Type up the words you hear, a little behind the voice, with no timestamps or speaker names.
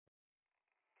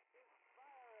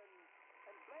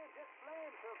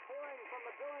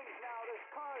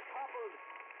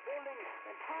building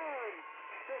entire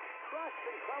just crushed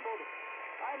and crumbled.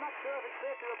 I'm not sure if it's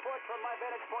safe to report from my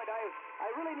vantage point. I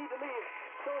really need to leave.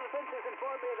 So the fences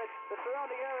inform me that the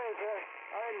surrounding areas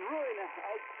are in ruin.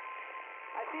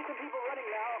 I see some people running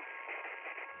now.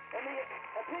 In the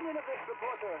opinion of this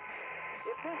reporter,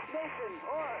 if this nation,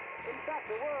 or in fact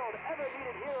the world, ever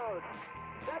needed heroes,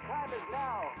 that time is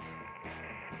now.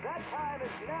 That time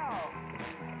is now.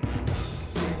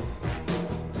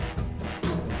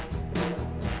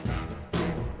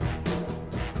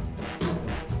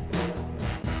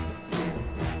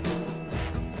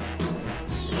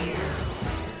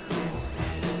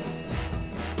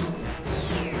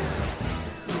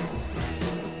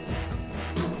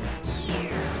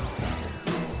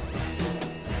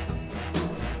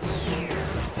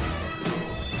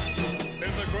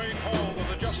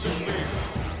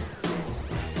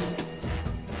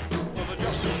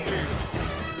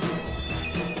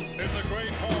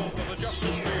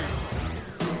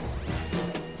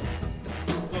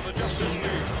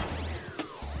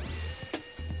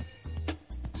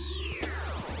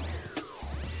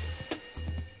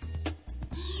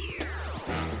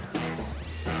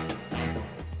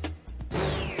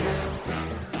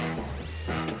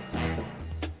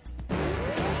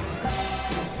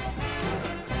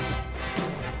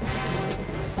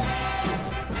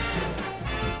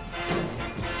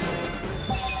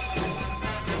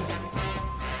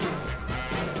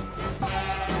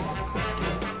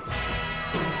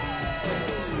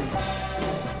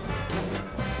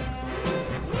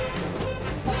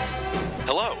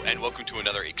 Welcome to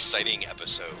another exciting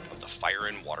episode of the Fire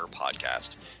and Water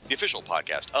Podcast, the official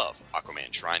podcast of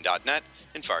AquamanShrine.net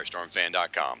and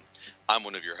FirestormFan.com. I'm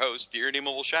one of your hosts, the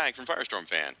irredeemable Shag from Firestorm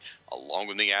Fan. Along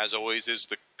with me, as always, is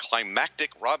the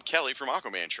climactic Rob Kelly from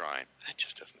Aquaman Shrine. That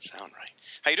just doesn't sound right.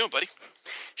 How you doing, buddy?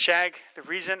 Shag, the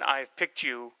reason I've picked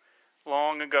you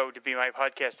long ago to be my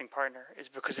podcasting partner is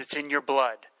because it's in your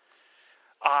blood.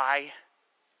 I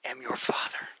am your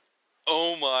father.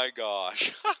 Oh my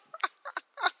gosh.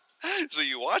 So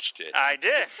you watched it. I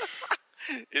did.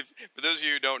 For those of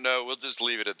you who don't know, we'll just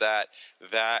leave it at that.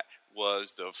 That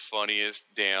was the funniest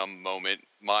damn moment.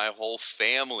 My whole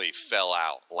family fell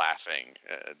out laughing.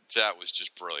 That was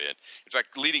just brilliant. In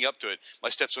fact, leading up to it, my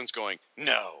stepson's going,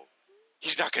 "No,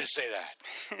 he's not going to say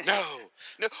that. No.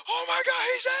 Oh my God,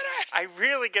 he said it." I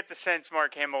really get the sense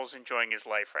Mark Hamill's enjoying his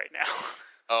life right now.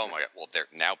 Oh my God. Well,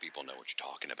 now people know what you're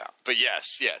talking about. But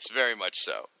yes, very much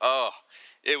so. Oh,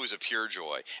 it was a pure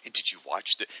joy. And did you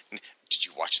watch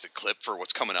the clip for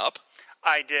what's coming up?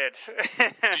 I did.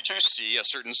 Did you see a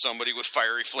certain somebody with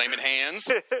fiery flaming hands?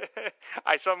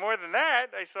 I saw more than that.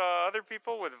 I saw other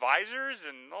people with visors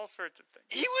and all sorts of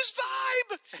things. He was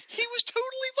vibe. He was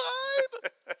totally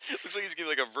vibe. Looks like he's giving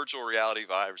like a virtual reality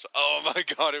vibe. Oh my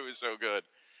God, it was so good.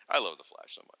 I love The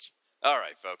Flash so much. All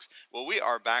right, folks. Well, we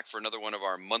are back for another one of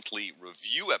our monthly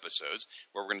review episodes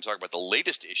where we're going to talk about the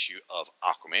latest issue of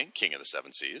Aquaman, King of the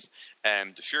Seven Seas,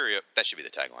 and the Fury of... That should be the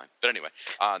tagline. But anyway,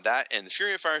 that and the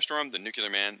Fury of Firestorm, the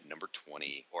Nuclear Man, number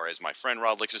 20, or as my friend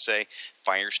Rod likes to say,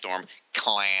 Firestorm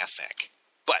Classic.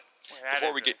 But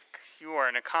before we get... You are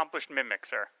an accomplished mimic,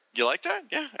 sir. You like that?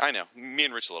 Yeah, I know. Me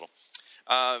and Rich a little.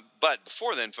 But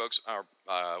before then, folks,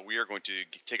 we are going to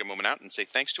take a moment out and say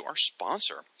thanks to our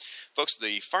sponsor. Folks,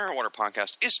 the Fire and Water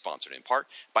Podcast is sponsored in part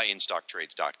by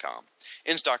InStockTrades.com.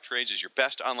 InStock Trades is your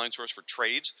best online source for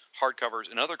trades, hardcovers,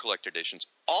 and other collected editions,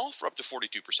 all for up to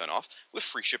 42% off with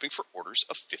free shipping for orders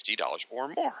of $50 or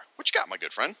more. What you got, my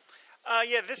good friend?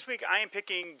 This week I am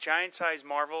picking Giant Size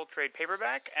Marvel trade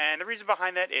paperback, and the reason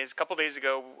behind that is a couple days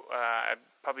ago,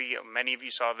 probably many of you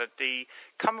saw that the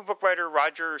comic book writer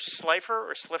Roger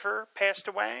Slipher passed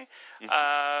away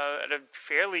at a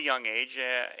fairly young age,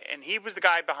 and he was the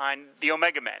guy behind the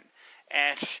Omega Men.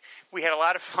 And we had a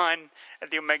lot of fun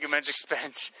at the Omega Men's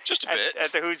expense. Just a bit.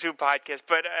 At the Who's Who podcast.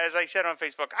 But as I said on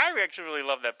Facebook, I actually really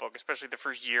loved that book, especially the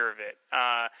first year of it.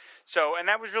 And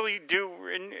that was really due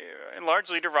in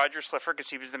largely to Roger Slipher because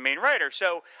he was the main writer.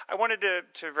 So I wanted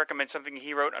to recommend something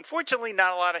he wrote. Unfortunately,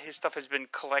 not a lot of his stuff has been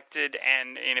collected,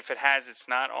 and if it has, it's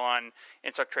not on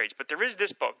InStock Trades. But there is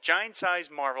this book, Giant Size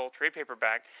Marvel trade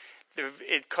paperback.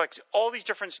 It collects all these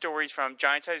different stories from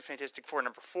Giant Size Fantastic Four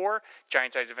number 4,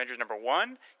 Giant Size Avengers number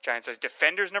 1, Giant Size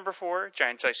Defenders number 4,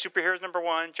 Giant Size Superheroes number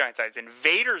 1, Giant Size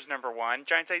Invaders number 1,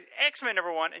 Giant Size X-Men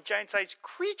number 1, and Giant Size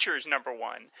Creatures number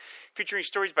 1. Featuring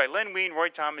stories by Len Wein, Roy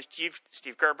Thomas,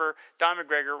 Steve Gerber, Don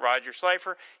McGregor, Roger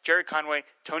Slipher, Jerry Conway,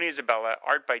 Tony Isabella,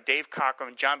 art by Dave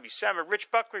Cockrum, John Buscema,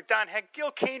 Rich Buckler, Don Heck,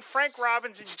 Gil Kane, Frank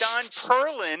Robbins, and Don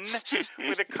Perlin,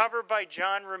 with a cover by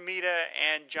John Romita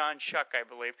and John Shuck, I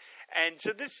believe. And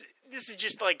so this is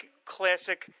just like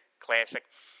classic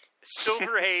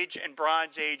Silver Age and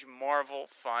Bronze Age Marvel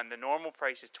Fun. The normal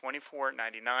price is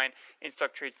 $24.99.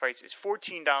 In-stock trade price is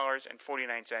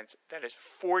 $14.49. That is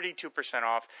 42%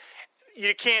 off.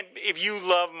 You can't, if you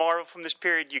love Marvel from this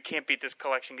period, you can't beat this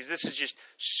collection because this is just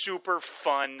super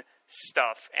fun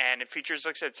stuff. And it features,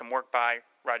 like I said, some work by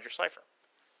Roger Slifer.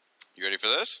 You ready for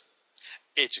this?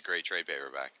 It's a great trade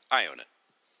paperback. I own it.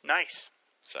 Nice.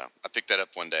 So I picked that up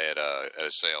one day at a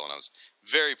sale, and I was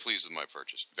very pleased with my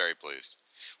purchase. Very pleased.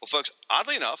 Well, folks,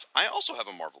 oddly enough, I also have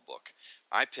a Marvel book.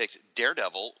 I picked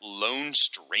Daredevil Lone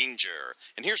Stranger.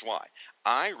 And here's why.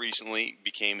 I recently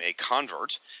became a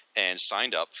convert and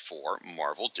signed up for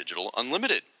Marvel Digital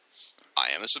Unlimited. I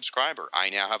am a subscriber. I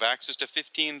now have access to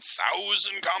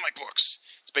 15,000 comic books.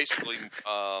 It's basically...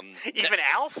 Even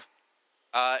Alf?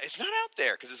 It's not out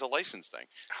there because it's a license thing.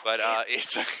 But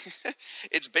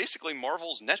it's basically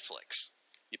Marvel's Netflix.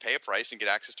 You pay a price and get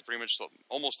access to pretty much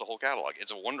almost the whole catalog.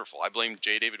 It's wonderful. I blame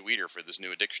J. David Weeder for this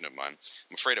new addiction of mine.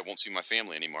 I'm afraid I won't see my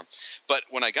family anymore. But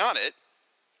when I got it,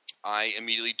 I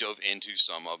immediately dove into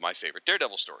some of my favorite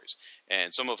Daredevil stories.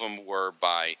 And some of them were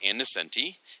by Ann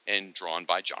Nocenti and drawn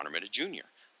by John Romita Jr.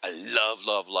 I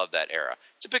love that era.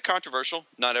 It's a bit controversial.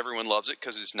 Not everyone loves it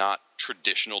because it's not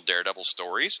traditional Daredevil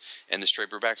stories. And this trade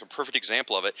paperback is a perfect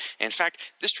example of it. And in fact,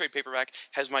 this trade paperback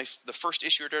has the first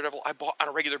issue of Daredevil I bought on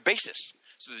a regular basis.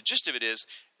 So the gist of it is,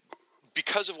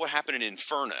 because of what happened in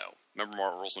Inferno, remember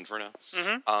Marvel's Inferno?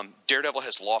 Mm-hmm. Daredevil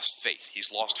has lost faith.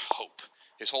 He's lost hope.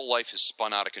 His whole life has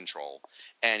spun out of control.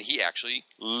 And he actually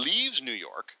leaves New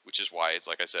York, which is why it's,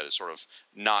 like I said, it's sort of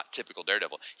not typical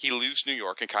Daredevil. He leaves New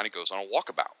York and kind of goes on a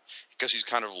walkabout because he's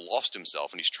kind of lost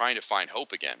himself and he's trying to find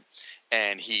hope again.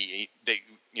 And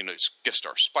it's guest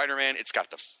star Spider-Man. It's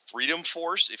got the Freedom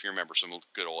Force, if you remember some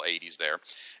good old 80s there.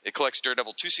 It collects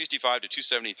Daredevil 265 to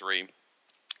 273.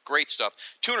 Great stuff.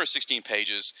 216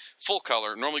 pages, full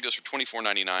color. Normally goes for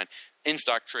 $24.99.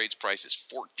 In-stock trades price is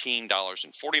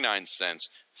 $14.49,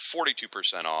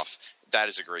 42% off. That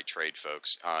is a great trade,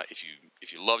 folks. If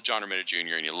you love John Romita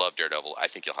Jr. and you love Daredevil, I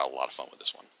think you'll have a lot of fun with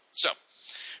this one. So,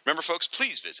 remember, folks,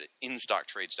 please visit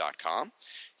InStockTrades.com,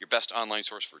 your best online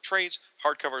source for trades,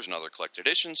 hardcovers, and other collected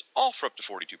editions, all for up to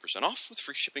 42% off with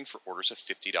free shipping for orders of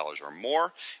 $50 or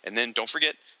more. And then don't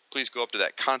forget, please go up to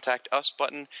that Contact Us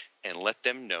button and let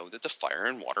them know that the Fire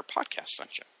and Water podcast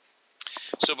sent you.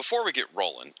 So before we get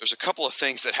rolling, there's a couple of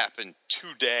things that happened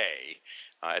today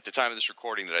at the time of this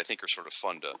recording that I think are sort of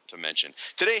fun to mention.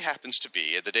 Today happens to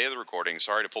be, at the day of the recording,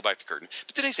 sorry to pull back the curtain,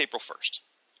 but today's April 1st,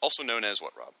 also known as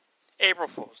what, Rob? April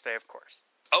Fool's Day, of course.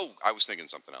 Oh, I was thinking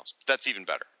something else. That's even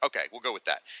better. Okay, we'll go with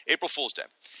that. April Fool's Day.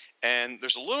 And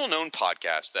there's a little-known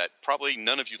podcast that probably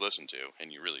none of you listen to,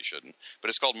 and you really shouldn't, but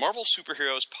it's called Marvel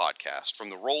Superheroes Podcast from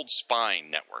the Rolled Spine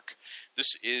Network.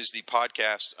 This is the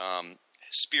podcast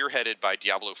spearheaded by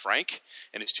Diablo Frank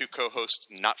and his two co-hosts,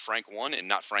 Not Frank 1 and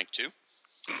Not Frank 2.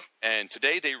 And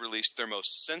today they released their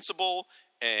most sensible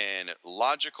and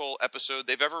logical episode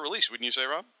they've ever released. Wouldn't you say,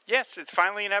 Rob? Yes, it's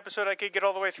finally an episode I could get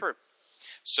all the way through.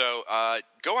 So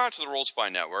go out to the Rolled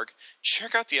Spine Network,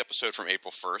 check out the episode from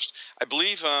April 1st. I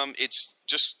believe it's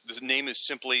just, the name is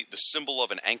simply the symbol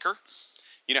of an anchor.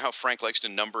 You know how Frank likes to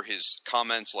number his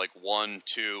comments like 1,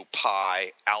 2,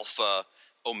 pi, alpha,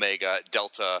 omega,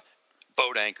 delta,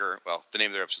 boat anchor. Well, the name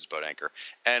of their episode is Boat Anchor.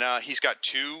 And he's got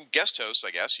two guest hosts, I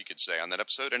guess you could say, on that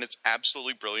episode, and it's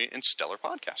absolutely brilliant and stellar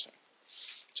podcasting.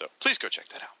 So please go check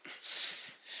that out.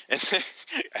 And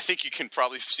I think you can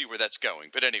probably see where that's going.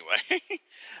 But anyway,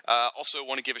 also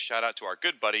want to give a shout out to our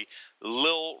good buddy,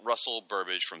 Lil Russell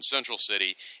Burbage from Central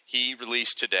City. He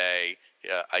released today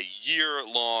a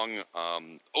year-long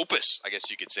opus, I guess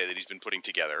you could say, that he's been putting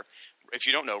together. If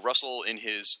you don't know, Russell, in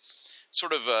his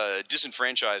sort of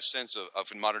disenfranchised sense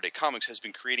of modern-day comics, has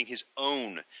been creating his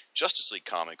own Justice League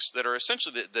comics that are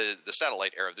essentially the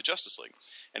satellite era of the Justice League.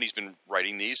 And he's been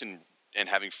writing these and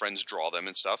having friends draw them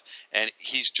and stuff. And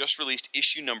he's just released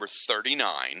issue number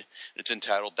 39. It's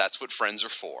entitled That's What Friends Are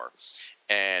For.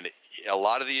 And a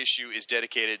lot of the issue is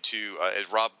dedicated to,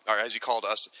 as he called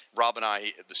us, Rob and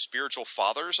I, the spiritual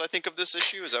fathers, I think, of this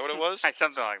issue. Is that what it was?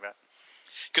 Something like that.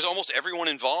 Because almost everyone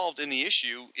involved in the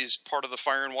issue is part of the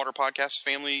Fire and Water podcast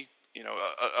family,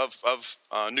 of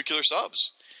Nuclear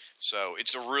Subs. So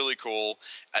it's a really cool.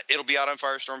 It'll be out on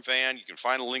Firestorm Fan. You can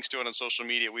find the links to it on social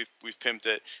media. We've pimped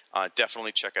it.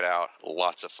 Definitely check it out.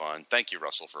 Lots of fun. Thank you,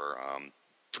 Russell, for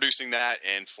producing that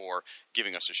and for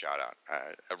giving us a shout out.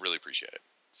 I really appreciate it.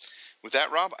 With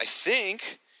that, Rob, I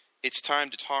think it's time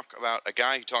to talk about a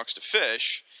guy who talks to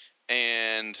fish.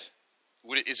 And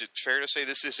is it fair to say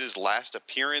this is his last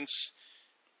appearance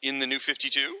in the New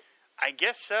 52? I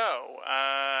guess so.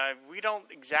 We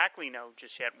don't exactly know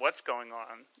just yet what's going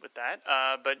on with that.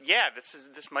 But yeah,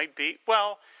 this might be.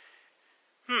 Well,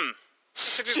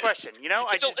 it's a good question. You know,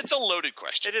 it's a loaded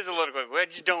question. It is a loaded question. I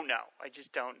just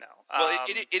don't know. Well,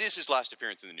 it is his last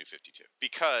appearance in the New 52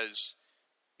 because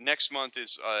next month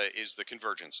is the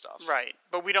Convergence stuff, right?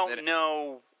 But we don't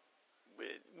know.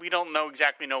 We don't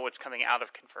exactly know what's coming out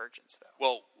of Convergence, though.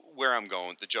 Well,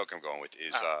 the joke I'm going with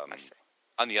is. I see.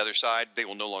 On the other side, they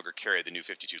will no longer carry the New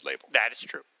 52 label. That is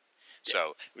true.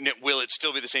 So, will it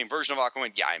still be the same version of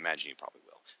Aquaman? Yeah, I imagine you probably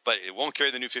will. But it won't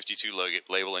carry the New 52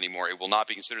 label anymore. It will not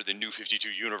be considered the New 52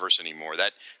 universe anymore.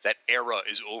 That era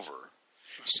is over.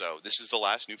 So, this is the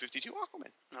last New 52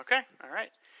 Aquaman. Okay, all right.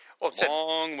 Well, it's a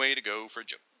long way to go for a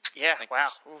joke. Yeah, Thanks. wow.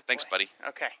 Ooh, Thanks, buddy.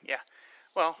 Okay, yeah.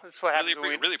 Well, that's what happens.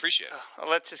 Really appreciate it.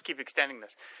 Let's just keep extending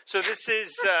this. So this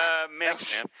is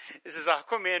this is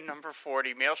Aquaman number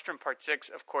 40, Maelstrom Part 6,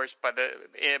 of course, by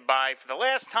for the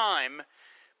last time,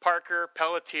 Parker,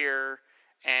 Pelletier,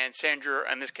 and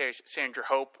Sandra, in this case, Sandra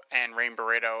Hope and Rain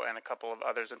Barreto and a couple of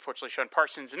others. Unfortunately, Sean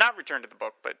Parsons did not return to the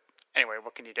book, but anyway,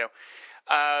 what can you do?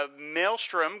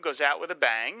 Maelstrom goes out with a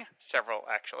bang, several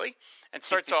actually, and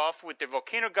starts off with the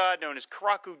volcano god known as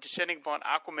Karaku descending upon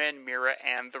Aquaman, Mera,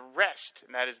 and the rest.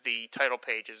 And that is the title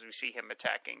page as we see him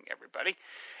attacking everybody.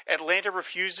 Atlanta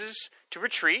refuses to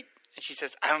retreat, and she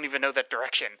says, I don't even know that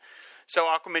direction. So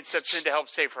Aquaman steps in to help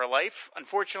save her life.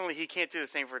 Unfortunately, he can't do the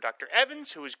same for Dr.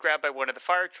 Evans, who is grabbed by one of the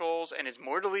fire trolls and is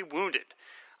mortally wounded.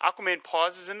 Aquaman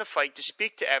pauses in the fight to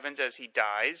speak to Evans as he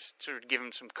dies, to give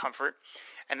him some comfort,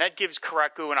 and that gives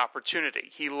Karaku an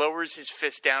opportunity. He lowers his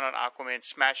fist down on Aquaman,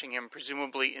 smashing him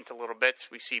presumably into little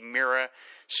bits. We see Mera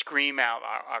scream out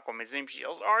Aquaman's name. She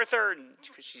yells, Arthur,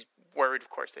 because she's worried, of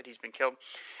course, that he's been killed.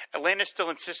 Atlantis still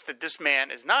insists that this man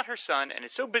is not her son and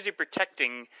is so busy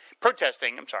protesting,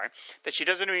 that she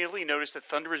doesn't immediately notice the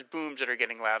thunderous booms that are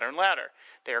getting louder and louder.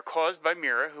 They are caused by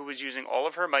Mera, who is using all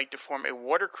of her might to form a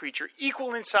water creature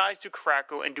equal in size to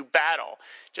Karaku and do battle,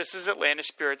 just as Atlantis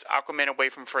spirits Aquaman away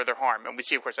from further harm. And we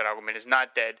see, of course, that Aquaman is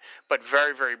not dead, but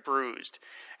very, very bruised.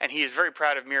 And he is very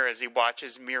proud of Mera as he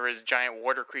watches Mera's giant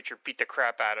water creature beat the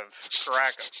crap out of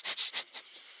Karaku.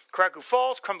 Karaku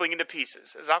falls, crumbling into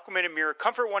pieces. As Aquaman and Mera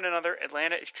comfort one another,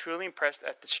 Atlanta is truly impressed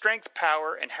at the strength,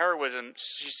 power, and heroism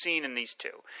she's seen in these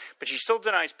two. But she still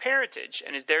denies parentage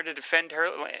and is there to defend her.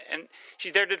 And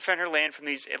she's there to defend her land from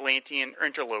these Atlantean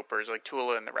interlopers like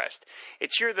Tula and the rest.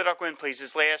 It's here that Aquaman plays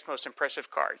his last, most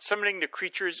impressive card, summoning the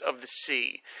creatures of the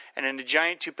sea. And in a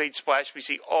giant two-page splash, we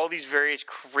see all these various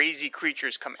crazy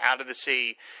creatures come out of the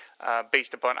sea,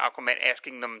 based upon Aquaman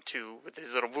asking them to with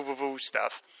his little woo-woo-woo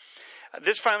stuff.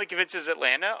 This finally convinces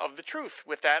Atlanta of the truth.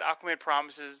 With that, Aquaman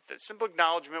promises that simple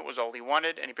acknowledgement was all he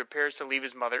wanted, and he prepares to leave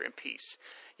his mother in peace.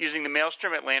 Using the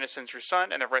Maelstrom, Atlanta sends her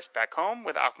son and the rest back home,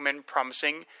 with Aquaman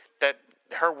promising that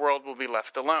her world will be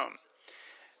left alone.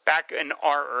 Back in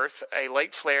our Earth, a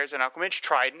light flares and Aquaman's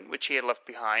trident, which he had left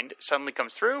behind, suddenly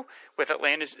comes through, with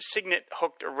Atlanta's signet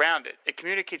hooked around it. It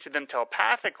communicates with them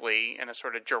telepathically, in a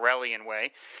sort of Jor-Elian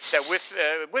way, that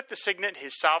with the signet,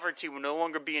 his sovereignty will no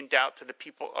longer be in doubt to the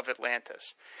people of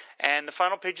Atlantis. And the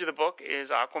final page of the book is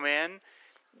Aquaman,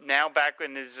 now back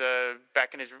in his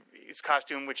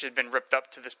costume, which had been ripped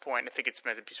up to this point. I think it's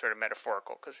meant to be sort of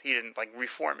metaphorical because he didn't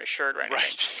reform his shirt or anything.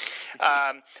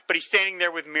 Right. But he's standing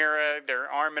there with Mera.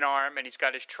 They're arm in arm, and he's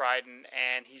got his trident,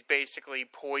 and he's basically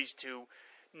poised to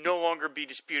no longer be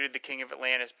disputed the king of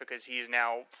Atlantis because he is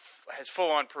now has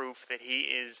full on proof that he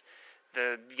is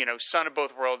the son of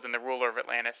both worlds and the ruler of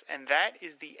Atlantis. And that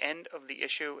is the end of the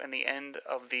issue and the end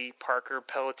of the Parker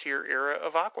Pelletier era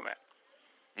of Aquaman.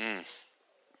 Man,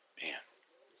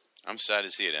 I'm sad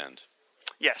to see it end.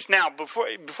 Yes. Now, before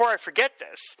I forget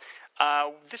this,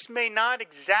 this may not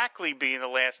exactly be the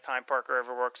last time Parker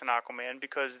ever works on Aquaman,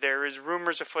 because there is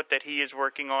rumors afoot that he is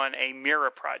working on a Mera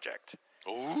project.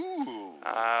 Ooh.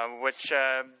 Which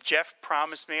Jeff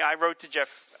promised me. I wrote to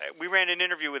Jeff. We ran an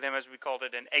interview with him, as we called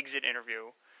it, an exit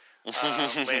interview.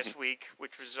 Last week,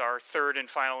 which was our third and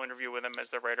final interview with him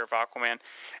as the writer of Aquaman.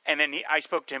 And then I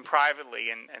spoke to him privately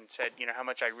and said, how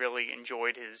much I really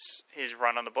enjoyed his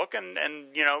run on the book. And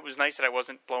it was nice that I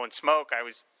wasn't blowing smoke. I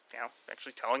was,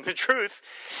 actually telling the truth.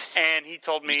 And he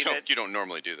told me you don't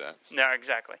normally do that. No,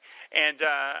 exactly. And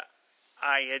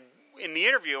in the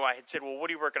interview, I had said, well,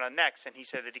 what are you working on next? And he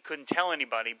said that he couldn't tell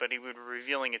anybody, but he would be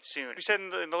revealing it soon. He said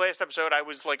in the last episode, I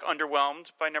was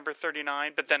underwhelmed by number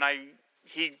 39, but then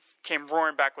he came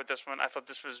roaring back with this one. I thought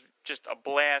this was just a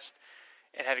blast.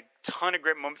 It had a ton of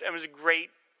great moments. It was a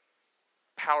great,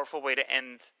 powerful way to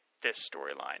end this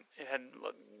storyline. It had,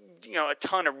 a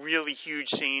ton of really huge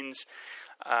scenes.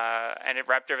 and it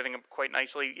wrapped everything up quite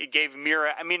nicely. It gave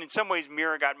Mera, I mean, in some ways,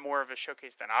 Mera got more of a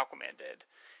showcase than Aquaman did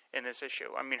in this issue.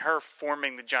 I mean, her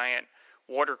forming the giant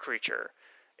water creature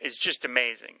is just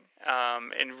amazing,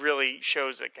 and really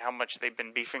shows like how much they've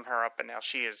been beefing her up, and now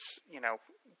she is,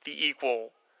 the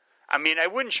equal. I mean,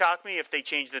 it wouldn't shock me if they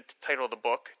changed the title of the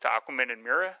book to Aquaman and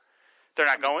Mera. They're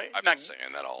not going. I've been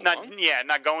saying that all along.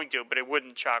 Not going to, but it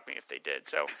wouldn't shock me if they did.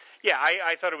 So, yeah,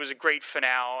 I thought it was a great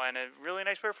finale and a really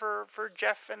nice way for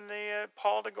Jeff and the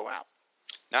Paul to go out.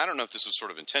 Now, I don't know if this was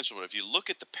sort of intentional, but if you look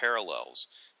at the parallels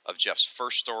of Jeff's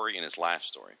first story and his last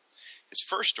story, his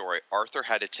first story, Arthur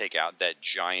had to take out that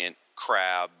giant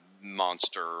crab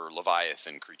monster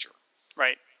Leviathan creature.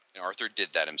 Right. And Arthur did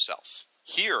that himself.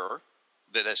 Here,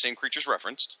 that same creature's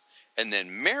referenced, and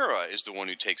then Mera is the one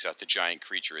who takes out the giant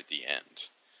creature at the end.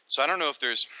 So I don't know if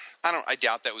I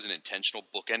doubt that was an intentional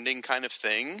bookending kind of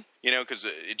thing, because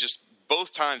it just,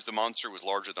 both times the monster was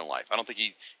larger than life. I don't think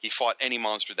he fought any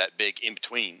monster that big in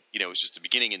between. It was just the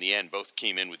beginning and the end. Both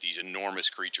came in with these enormous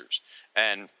creatures.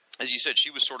 And as you said,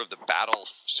 she was sort of the battle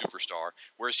superstar,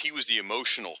 whereas he was the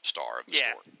emotional star of the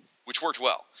story, which worked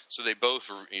well. So they both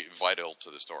were vital to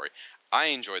the story. I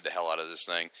enjoyed the hell out of this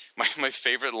thing. My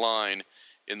favorite line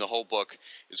in the whole book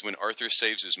is when Arthur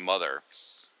saves his mother.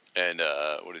 And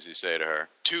what does he say to her?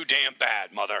 Too damn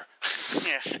bad, mother.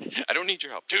 Yeah. I don't need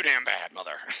your help. Too damn bad,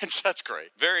 mother. That's great.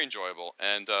 Very enjoyable.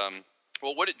 And,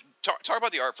 talk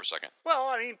about the art for a second. Well,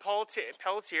 I mean,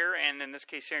 Pelletier and in this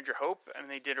case Sandra Hope, I mean,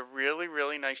 they did a really,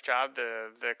 really nice job.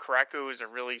 The Karaku is a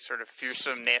really sort of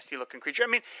fearsome, nasty-looking creature. I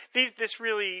mean,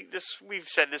 we've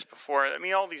said this before. I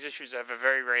mean, all these issues have a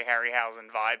very, very Harryhausen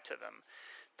vibe to them.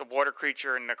 The water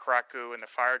creature and the Karaku and the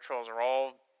fire trolls are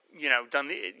all, done.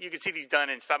 You can see these done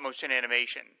in stop-motion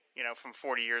animation, from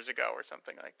 40 years ago or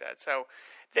something like that. So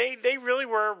they really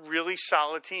were a really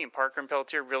solid team. Parker and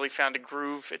Pelletier really found a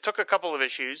groove. It took a couple of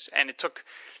issues, and it took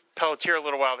Pelletier a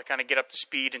little while to kind of get up to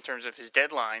speed in terms of his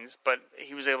deadlines, but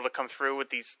he was able to come through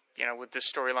with these, with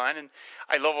this storyline. And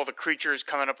I love all the creatures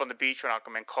coming up on the beach when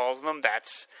Aquaman calls them.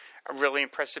 That's a really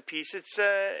impressive piece.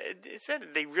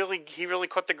 He really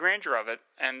caught the grandeur of it,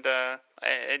 and I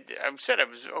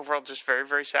was overall just very,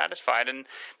 very satisfied. And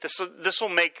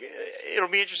it'll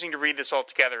be interesting to read this all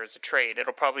together as a trade.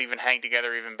 It'll probably even hang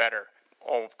together even better,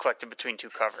 all collected between two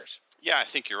covers. Yeah, I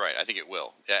think you're right. I think it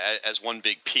will. As one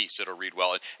big piece, it'll read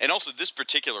well. And also, this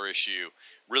particular issue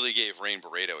really gave Rain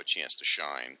Barreto a chance to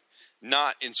shine.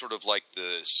 Not in sort of like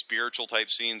the spiritual type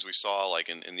scenes we saw like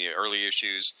in the early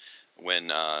issues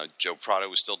when Joe Prado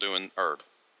was still doing,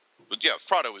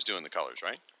 Prado was doing the colors,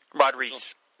 right? Rod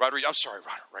Reese. I'm sorry,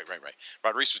 right.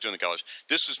 Rod Reese was doing the colors.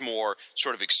 This was more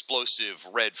sort of explosive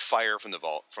red fire from the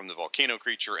volcano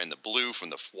creature and the blue from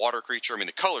the water creature. I mean,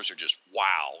 the colors are just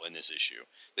wow in this issue.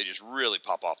 They just really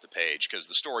pop off the page because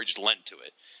the story just lent to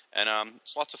it, and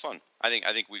it's lots of fun. I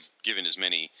think we've given as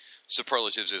many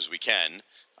superlatives as we can.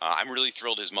 I'm really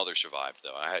thrilled his mother survived,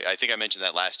 though. I think I mentioned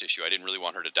that last issue. I didn't really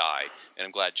want her to die, and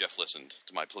I'm glad Jeff listened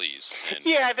to my pleas.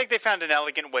 Yeah, I think they found an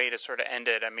elegant way to sort of end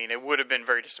it. I mean, it would have been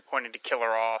very disappointing to kill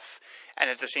her off, and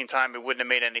at the same time, it wouldn't have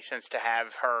made any sense to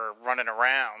have her running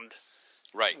around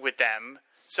with them.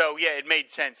 So, yeah, it made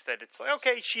sense that it's like,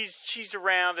 okay, she's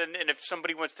around, and if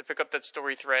somebody wants to pick up that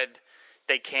story thread,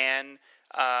 they can.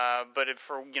 But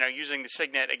for using the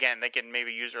Signet again, they can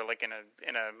maybe use her like in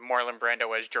a Marlon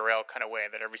Brando as Jor-El kind of way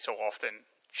that every so often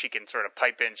she can sort of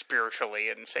pipe in spiritually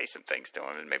and say some things to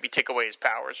him and maybe take away his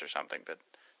powers or something. But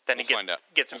then he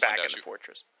gets him back in the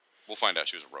fortress. We'll find out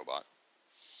she was a robot.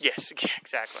 Yes,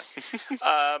 exactly.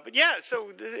 But yeah,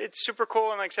 so it's super cool,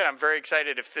 and like I said, I'm very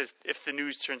excited if the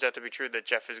news turns out to be true that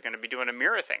Jeff is going to be doing a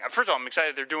Mera thing. First of all, I'm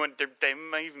excited they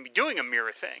might even be doing a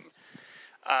Mera thing.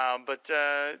 But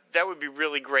that would be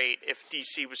really great if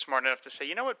DC was smart enough to say,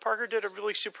 you know what, Parker did a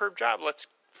really superb job. Let's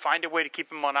find a way to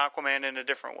keep him on Aquaman in a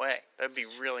different way. That'd be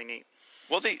really neat.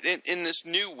 Well, in this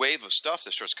new wave of stuff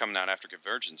that starts coming out after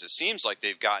Convergence, it seems like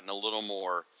they've gotten a little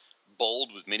more bold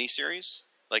with miniseries.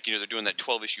 Like, they're doing that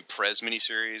 12-issue Prez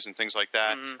miniseries and things like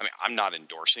that. Mm-hmm. I mean, I'm not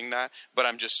endorsing that, but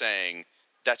I'm just saying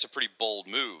that's a pretty bold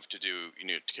move to do,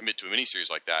 to commit to a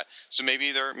miniseries like that. So maybe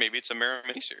it's a Mera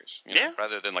miniseries,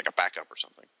 rather than like a backup or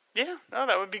something. Yeah, no,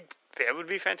 that would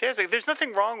be fantastic. There's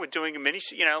nothing wrong with doing a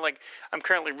miniseries. Like I'm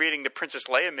currently reading the Princess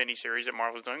Leia miniseries that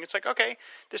Marvel's doing. It's like, okay,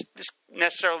 this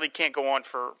necessarily can't go on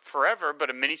for forever, but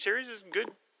a miniseries is good.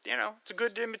 It's a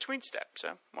good in between step.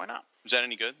 So why not? Is that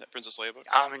any good? That Princess Leia book?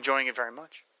 I'm enjoying it very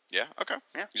much. Yeah. Okay.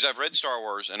 Yeah. Because I've read Star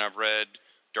Wars and I've read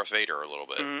Darth Vader a little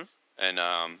bit. Mm-hmm. And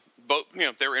both,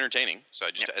 they were entertaining. So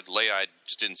Leia, I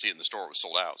just didn't see it in the store. It was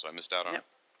sold out, so I missed out on it.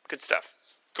 Good stuff.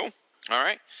 Cool. All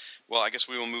right. Well, I guess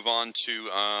we will move on to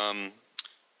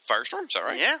Firestorm, is that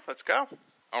right? Yeah, let's go.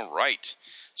 All right.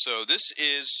 So this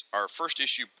is our first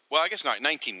issue. Well, I guess not.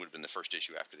 19 would have been the first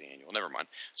issue after the annual. Never mind.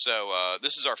 So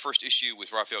this is our first issue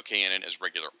with Raphael Kayanin as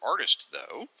regular artist,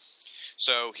 though.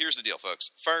 So here's the deal,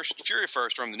 folks. Fury of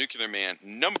Firestorm, The Nuclear Man,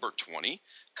 number 20,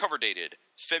 cover dated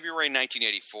February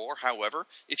 1984. However,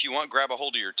 if you want, grab a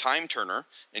hold of your time turner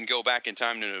and go back in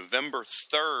time to November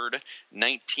 3rd,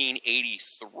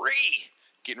 1983.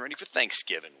 Getting ready for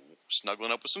Thanksgiving.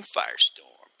 Snuggling up with some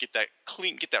Firestorm. Get that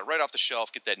clean, get that right off the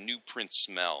shelf, get that new print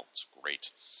smell. It's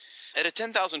great. At a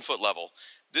 10,000-foot level,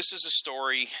 this is a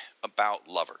story about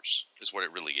lovers, is what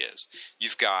it really is.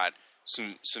 You've got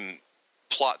some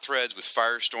plot threads with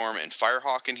Firestorm and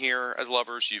Firehawk in here as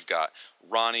lovers. You've got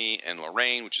Ronnie and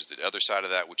Lorraine, which is the other side of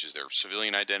that, which is their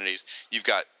civilian identities. You've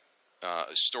got a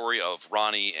story of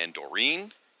Ronnie and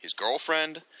Doreen, his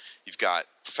girlfriend. You've got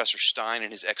Professor Stein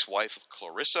and his ex-wife,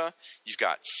 Clarissa. You've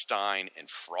got Stein and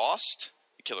Frost,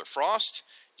 Killer Frost.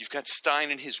 You've got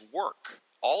Stein and his work.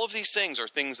 All of these things are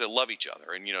things that love each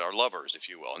other and, are lovers, if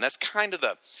you will. And that's kind of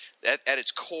at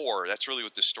its core, that's really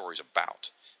what this story's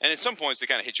about. And at some points, they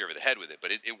kind of hit you over the head with it,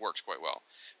 but it works quite well.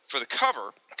 For the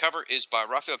cover is by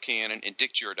Raphael Kayanin and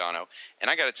Dick Giordano. And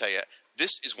I got to tell you,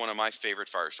 this is one of my favorite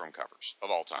Firestorm covers of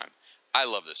all time. I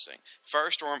love this thing.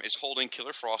 Firestorm is holding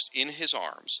Killer Frost in his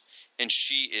arms, and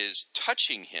she is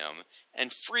touching him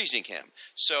and freezing him.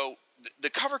 So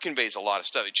the cover conveys a lot of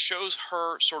stuff. It shows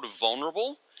her sort of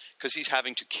vulnerable because he's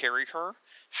having to carry her.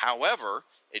 However,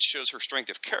 it shows her strength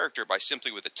of character by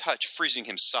simply with a touch freezing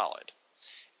him solid.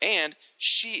 And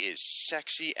she is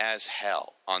sexy as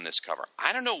hell on this cover.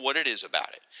 I don't know what it is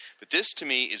about it, but this to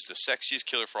me is the sexiest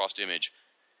Killer Frost image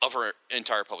of her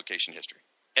entire publication history.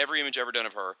 Every image ever done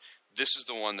of her, this is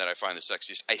the one that I find the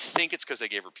sexiest. I think it's because they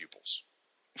gave her pupils.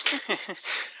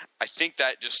 I think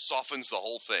that just softens the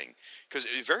whole thing. Because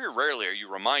very rarely are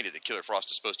you reminded that Killer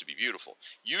Frost is supposed to be beautiful.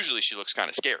 Usually she looks kind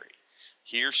of scary.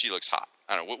 Here she looks hot.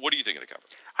 I don't know. What do you think of the cover?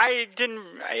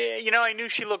 I knew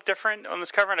she looked different on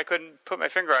this cover, and I couldn't put my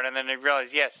finger on it. And then I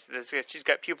realized, yes, she's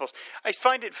got pupils. I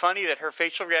find it funny that her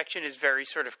facial reaction is very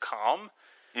sort of calm.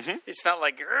 Mm-hmm. It's not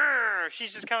like,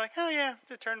 she's just kind of like, oh yeah,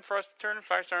 turn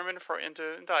Firestorm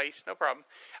into ice, no problem.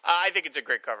 I think it's a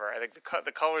great cover. I think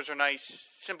the colors are nice,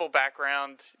 simple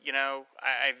background.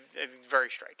 It's very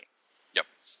striking. Yep.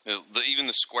 Even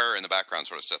the square in the background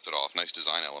sort of sets it off. Nice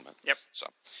design element. Yep. So,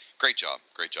 great job.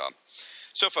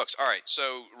 So, folks, all right.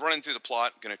 So, running through the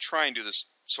plot, going to try and do this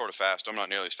sort of fast. I'm not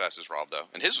nearly as fast as Rob, though.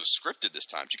 And his was scripted this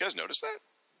time. Did you guys notice that?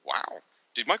 Wow.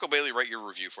 Did Michael Bailey write your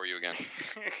review for you again?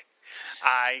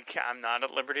 I'm not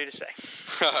at liberty to say.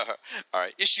 All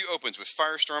right. Issue opens with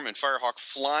Firestorm and Firehawk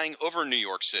flying over New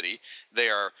York City. They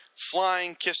are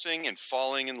flying, kissing, and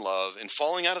falling in love, and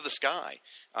falling out of the sky.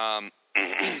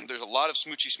 There's a lot of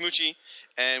smoochy,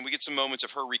 and we get some moments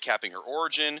of her recapping her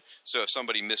origin. So if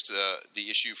somebody missed the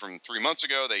issue from 3 months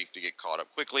ago, they get caught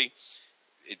up quickly.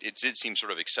 It did seem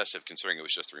sort of excessive considering it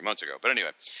was just 3 months ago. But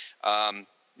anyway,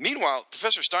 meanwhile,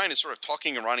 Professor Stein is sort of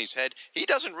talking in Ronnie's head. He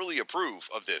doesn't really approve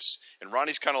of this. And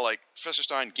Ronnie's kind of like, Professor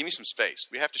Stein, give me some space.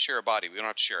 We have to share a body. We don't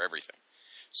have to share everything.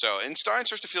 And Stein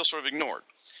starts to feel sort of ignored.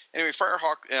 Anyway,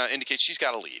 Firehawk indicates she's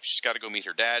got to leave. She's got to go meet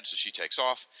her dad, so she takes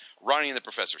off. Ronnie and the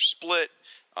professor split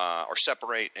or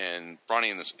separate, and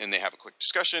Ronnie and they have a quick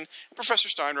discussion. Professor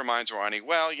Stein reminds Ronnie,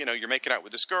 well, you're making out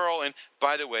with this girl, and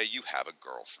by the way, you have a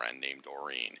girlfriend named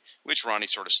Doreen, which Ronnie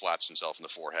sort of slaps himself in the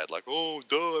forehead like, oh,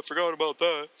 duh, I forgot about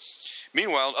that.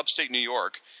 Meanwhile, upstate New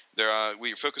York,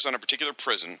 we focus on a particular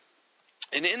prison.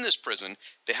 And in this prison,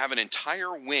 they have an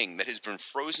entire wing that has been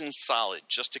frozen solid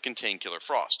just to contain Killer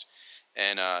Frost.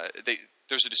 And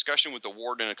there's a discussion with the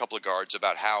warden and a couple of guards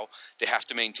about how they have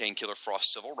to maintain Killer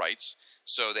Frost's civil rights.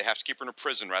 So they have to keep her in a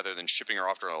prison rather than shipping her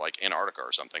off to like Antarctica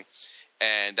or something.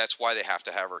 And that's why they have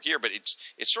to have her here. But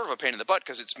it's sort of a pain in the butt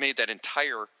because it's made that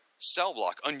entire cell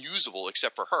block unusable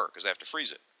except for her because they have to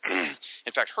freeze it.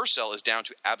 In fact, her cell is down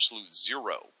to absolute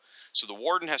zero. So the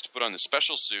warden has to put on the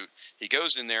special suit. He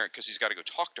goes in there because he's got to go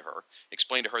talk to her,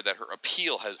 explain to her that her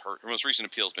most recent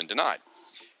appeal has been denied.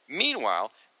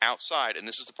 Meanwhile, outside, and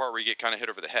this is the part where you get kind of hit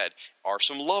over the head, are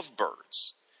some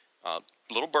lovebirds.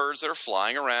 Little birds that are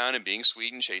flying around and being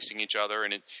sweet and chasing each other.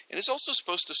 And it's also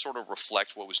supposed to sort of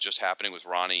reflect what was just happening with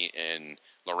Ronnie and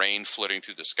Lorraine flitting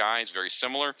through the sky. It's very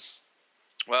similar.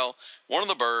 Well, one of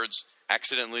the birds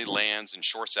accidentally lands and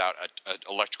shorts out an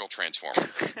electrical transformer,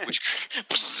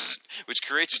 which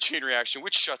creates a chain reaction,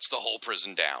 which shuts the whole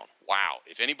prison down. Wow!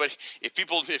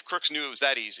 If crooks knew it was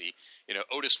that easy,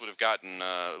 Otis would have gotten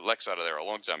Lex out of there a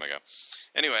long time ago.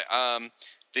 Anyway,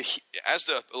 as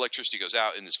the electricity goes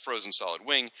out in this frozen solid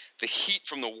wing, the heat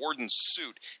from the warden's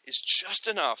suit is just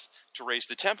enough to raise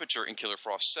the temperature in Killer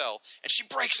Frost's cell, and she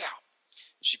breaks out.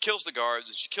 She kills the guards,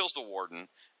 and she kills the warden,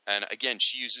 and again,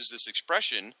 she uses this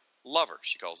expression, lover.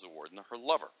 She calls the warden her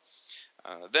lover.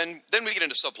 Then we get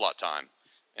into subplot time,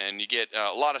 and you get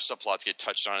a lot of subplots get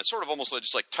touched on. It's sort of almost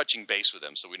just like touching base with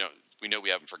them, so we know we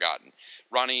haven't forgotten.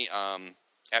 Ronnie,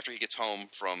 after he gets home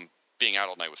from being out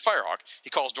all night with Firehawk, he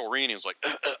calls Doreen and he's like,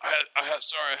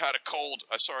 sorry, I had a cold.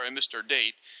 Sorry, I missed our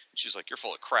date. And she's like, you're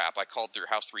full of crap. I called through your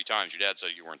house 3 times. Your dad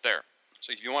said you weren't there.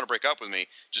 So if you want to break up with me,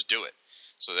 just do it.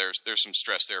 So there's some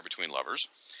stress there between lovers.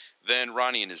 Then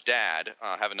Ronnie and his dad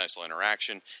have a nice little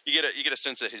interaction. You get a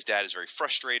sense that his dad is very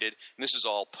frustrated, and this is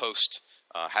all post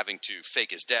having to fake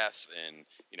his death and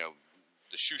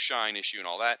the shoe shine issue and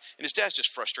all that. And his dad's just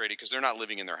frustrated because they're not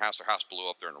living in their house. Their house blew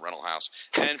up. They're in a rental house.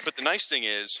 But the nice thing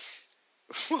is,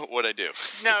 what'd I do?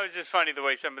 No, it's just funny the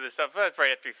way some of this stuff. That's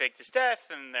right after he faked his death,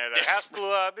 and their house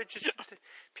blew up. It's just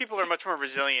people are much more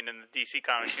resilient in the DC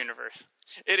Comics universe.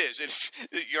 It is.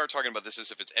 You are talking about this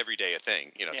as if it's every day a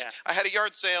thing. Yeah. I had a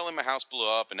yard sale and my house blew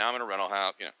up, and now I'm in a rental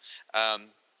house.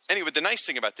 Anyway, the nice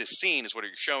thing about this scene is what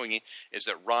you're showing is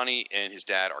that Ronnie and his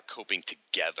dad are coping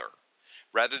together,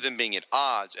 rather than being at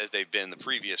odds as they've been the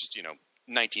previous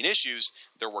 19 issues.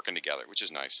 They're working together, which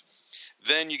is nice.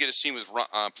 Then you get a scene with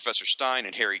Professor Stein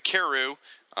and Harry Carew,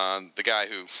 the guy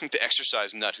the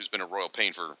exercise nut who's been a royal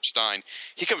pain for Stein.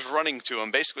 He comes running to him,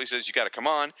 basically says, you got to come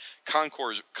on.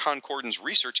 Concordance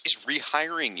Research is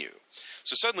rehiring you.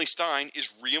 So suddenly Stein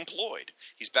is reemployed.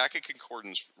 He's back at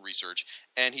Concordance Research,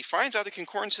 and he finds out that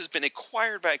Concordance has been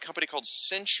acquired by a company called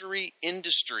Century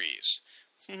Industries.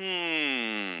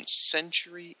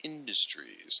 Century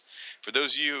Industries. For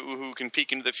those of you who can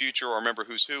peek into the future or remember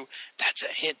who's who, that's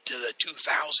a hint to the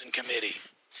 2000 committee.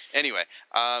 Anyway,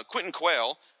 Quentin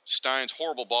Quayle, Stein's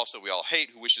horrible boss that we all hate,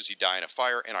 who wishes he'd die in a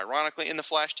fire, and ironically, in the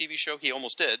Flash TV show, he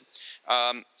almost did.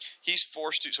 He's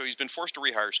been forced to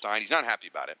rehire Stein. He's not happy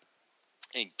about it.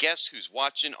 And guess who's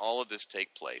watching all of this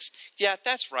take place? Yeah,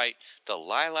 that's right, the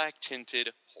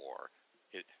lilac-tinted whore.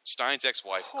 Stein's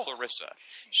ex-wife, Clarissa.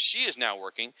 She is now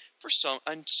working for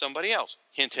somebody else.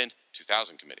 Hint, hint,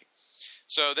 2000 committee.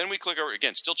 So then we click over,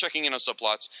 again, still checking in on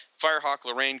subplots. Firehawk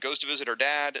Lorraine goes to visit her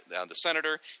dad, the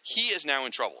senator. He is now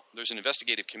in trouble. There's an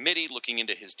investigative committee looking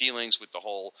into his dealings with the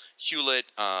whole Hewlett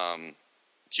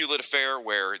affair,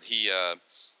 where he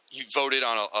voted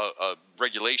on a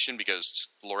regulation because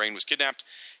Lorraine was kidnapped.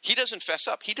 He doesn't fess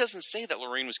up. He doesn't say that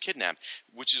Lorraine was kidnapped,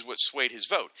 which is what swayed his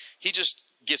vote. He just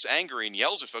gets angry and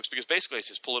yells at folks because basically it's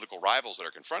his political rivals that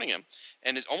are confronting him,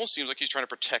 and it almost seems like he's trying to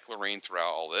protect Lorraine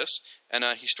throughout all this, and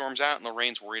he storms out, and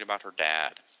Lorraine's worried about her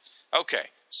dad. Okay,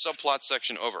 subplot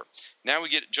section over. Now we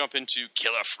jump into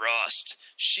Killer Frost.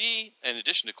 She, in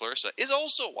addition to Clarissa, is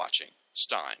also watching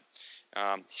Stein.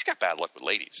 He's got bad luck with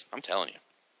ladies, I'm telling you.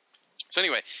 So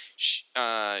anyway,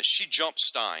 she jumps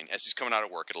Stein as he's coming out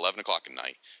of work at 11 o'clock at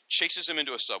night, chases him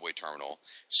into a subway terminal.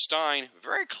 Stein,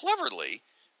 very cleverly,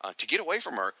 to get away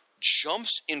from her,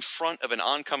 jumps in front of an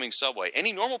oncoming subway.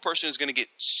 Any normal person is going to get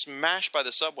smashed by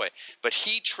the subway, but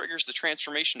he triggers the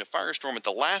transformation to Firestorm at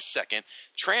the last second,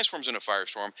 transforms into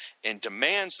Firestorm, and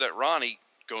demands that Ronnie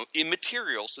go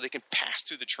immaterial so they can pass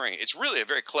through the train. It's really a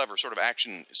very clever sort of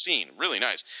action scene. Really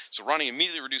nice. So Ronnie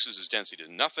immediately reduces his density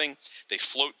to nothing. They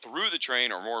float through the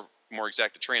train, or more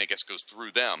exact, the train, I guess, goes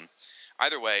through them.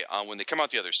 Either way, when they come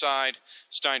out the other side,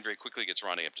 Stein very quickly gets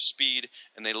Ronnie up to speed,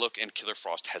 and they look, and Killer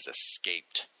Frost has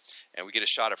escaped. And we get a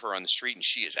shot of her on the street, and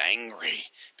she is angry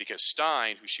because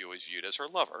Stein, who she always viewed as her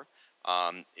lover,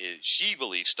 she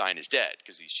believes Stein is dead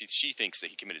because she thinks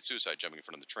that he committed suicide jumping in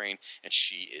front of the train, and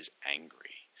she is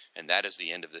angry. And that is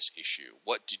the end of this issue.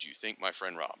 What did you think, my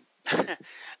friend Rob?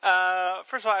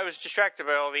 First of all, I was distracted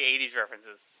by all the 80s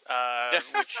references,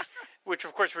 which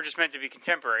of course were just meant to be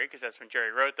contemporary because that's when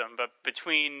Jerry wrote them. But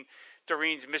between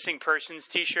Doreen's Missing Persons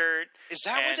T-shirt, is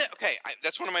that okay?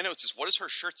 That's one of my notes. Is what does her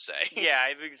shirt say? Yeah,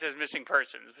 I think it says Missing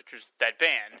Persons, which was that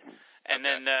band. And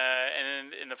then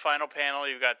in the final panel,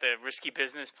 you've got the Risky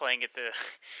Business playing at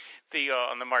the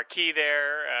on the marquee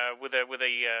there with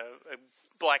a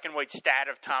black and white stat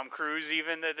of Tom Cruise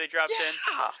even that they dropped in.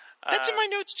 That's in my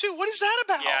notes too. What is that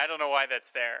about? Yeah, I don't know why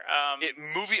that's there.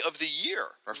 Movie of the year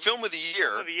or film of the year.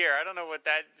 Film of the year. I don't know what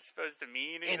that's supposed to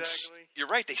mean exactly. You're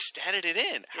right. They statted it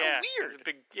in. How weird.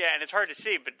 And it's hard to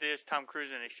see, but there's Tom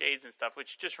Cruise in his shades and stuff,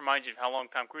 which just reminds you of how long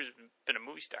Tom Cruise has been a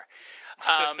movie star.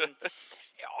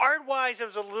 Art-wise, I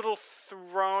was a little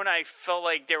thrown. I felt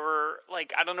like there were,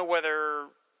 I don't know whether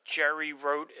Jerry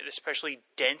wrote an especially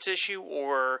dense issue,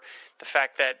 or the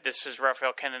fact that this is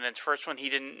Raphael Kennan's first one, he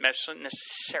didn't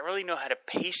necessarily know how to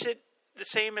pace it the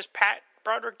same as Pat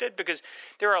Broderick did, because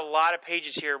there are a lot of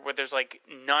pages here where there's like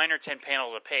 9 or 10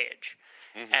 panels a page.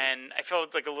 Mm-hmm. And I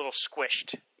felt like a little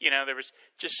squished. There was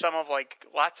just some of like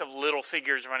lots of little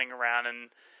figures running around, and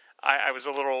I was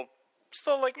a little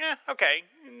still like, okay,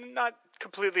 not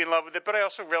completely in love with it. But I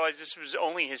also realized this was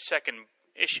only his second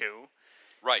issue,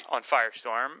 right, on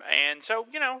Firestorm, and so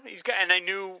he's got. And I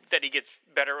knew that he gets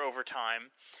better over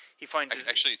time. He finds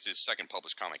actually it's his second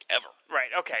published comic ever. Right.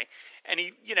 Okay. And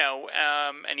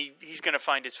he's going to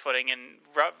find his footing. And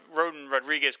Roden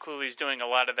Rodriguez clearly is doing a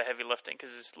lot of the heavy lifting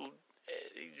because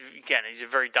again, he's a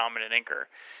very dominant inker.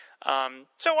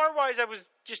 So art-wise, I was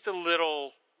just a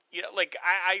little,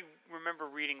 I remember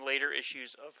reading later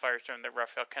issues of Firestorm that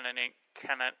Raphael how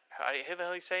the hell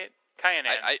do you say it? Cayanan.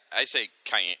 I say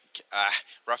Cayanan.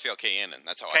 Raphael Cayanan.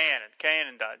 That's how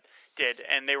Cayanan did,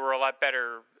 and they were a lot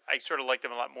better. I sort of liked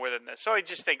him a lot more than this. So I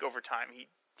just think over time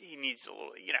he needs a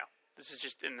little, this is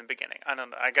just in the beginning. I don't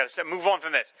know. I got to move on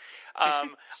from this. I'll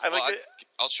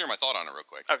share my thought on it real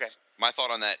quick. Okay. My thought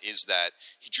on that is that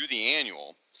he drew the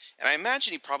annual, and I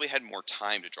imagine he probably had more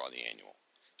time to draw the annual.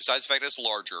 Besides the fact that it's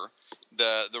larger,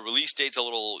 the release date's a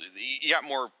little. He got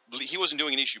more. He wasn't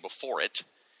doing an issue before it,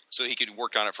 so he could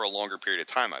work on it for a longer period of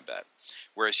time, I bet.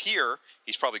 Whereas here,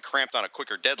 he's probably cramped on a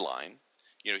quicker deadline.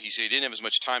 He said he didn't have as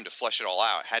much time to flesh it all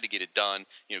out. Had to get it done.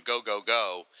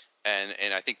 Go. And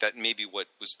I think that maybe what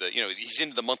was he's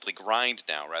into the monthly grind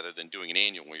now rather than doing an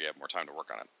annual where you have more time to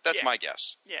work on it. That's my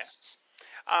guess. Yeah.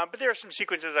 But there are some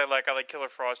sequences I like. I like Killer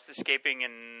Frost escaping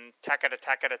and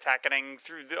tacking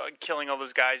through killing all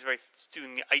those guys by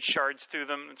doing the ice shards through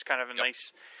them. It's kind of a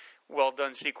nice, well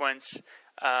done sequence.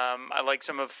 I like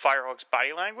some of Firehawk's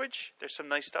body language. There's some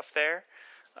nice stuff there.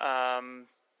 And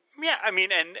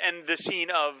the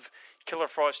scene of Killer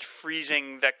Frost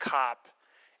freezing that cop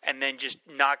and then just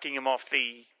knocking him off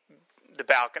the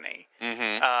balcony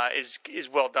is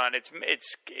well done.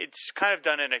 It's kind of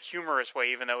done in a humorous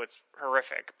way, even though it's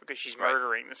horrific because she's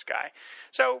murdering this guy.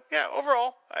 So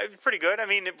overall, pretty good. I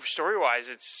mean, story wise,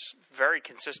 it's very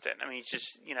consistent. I mean, it's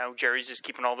just Jerry's just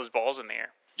keeping all those balls in the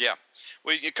air. Yeah,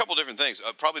 well, a couple different things.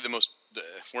 Probably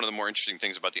one of the more interesting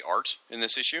things about the art in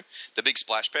this issue, the big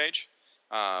splash page.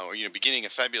 Beginning a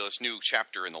fabulous new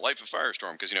chapter in the life of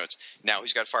Firestorm, because it's now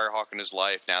he's got Firehawk in his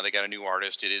life. Now they got a new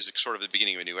artist. It is sort of the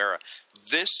beginning of a new era.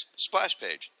 This splash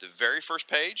page, the very first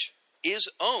page, is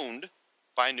owned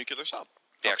by Nuclear Sub,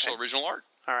 the actual original art.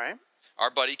 All right.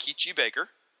 Our buddy Keith G. Baker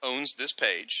owns this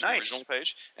page, the original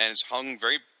page, and it's hung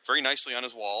very, very nicely on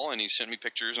his wall. And he sent me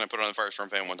pictures, and I put it on the Firestorm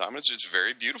fan one time. And it's a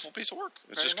very beautiful piece of work.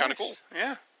 It's just kind of cool.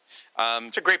 Yeah.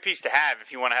 It's a great piece to have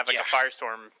if you want to have a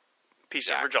Firestorm piece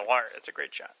of original art. It's a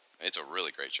great shot. It's a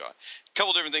really great shot. A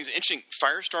couple different things. Interesting,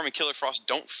 Firestorm and Killer Frost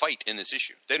don't fight in this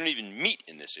issue. They don't even meet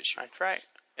in this issue. That's right.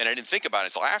 And I didn't think about it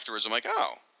until afterwards. I'm like,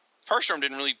 Firestorm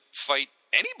didn't really fight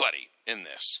anybody in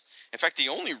this. In fact, the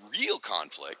only real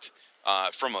conflict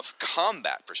from a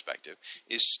combat perspective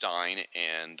is Stein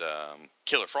and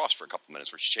Killer Frost for a couple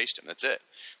minutes where she chased him. That's it.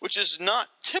 Which is not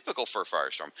typical for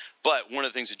Firestorm. But one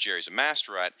of the things that Jerry's a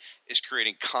master at is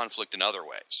creating conflict in other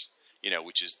ways.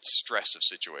 Which is the stress of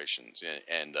situations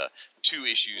and two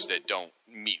issues that don't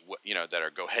meet, that are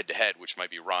go head to head, which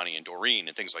might be Ronnie and Doreen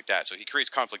and things like that. So he creates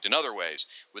conflict in other ways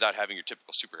without having your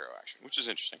typical superhero action, which is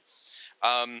interesting.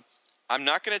 I'm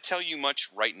not going to tell you much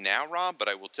right now, Rob, but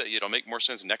I will tell you it'll make more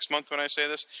sense next month when I say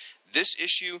this. This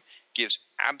issue gives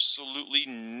absolutely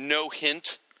no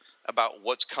hint about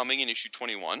what's coming in issue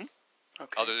 21,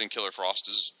 other than Killer Frost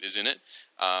is in it,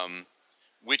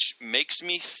 which makes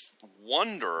me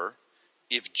wonder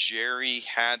if Jerry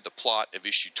had the plot of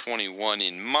issue 21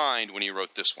 in mind when he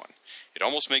wrote this one. It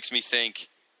almost makes me think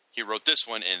he wrote this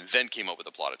one and then came up with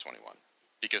the plot of 21.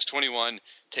 Because 21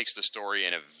 takes the story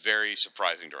in a very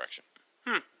surprising direction.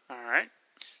 All right.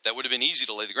 That would have been easy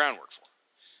to lay the groundwork for.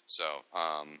 So,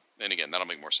 and again, that'll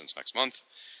make more sense next month.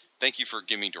 Thank you for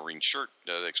giving me Doreen's shirt,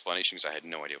 the explanation, because I had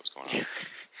no idea what was going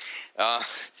on.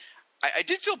 I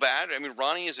did feel bad. I mean,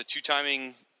 Ronnie is a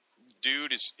two-timing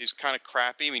dude is kind of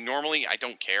crappy. I mean, normally I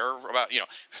don't care about,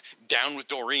 down with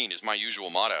Doreen is my usual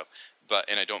motto,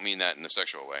 and I don't mean that in a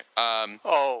sexual way. I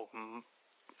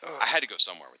had to go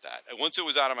somewhere with that. Once it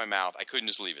was out of my mouth, I couldn't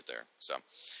just leave it there. So,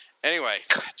 anyway,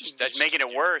 that's making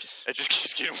it worse. It just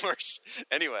keeps getting worse.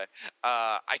 Anyway,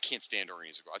 I can't stand Doreen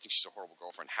as a girl. I think she's a horrible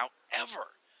girlfriend. However,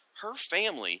 her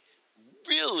family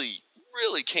really,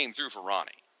 really came through for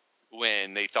Ronnie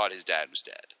when they thought his dad was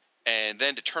dead. And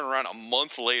then to turn around a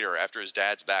month later after his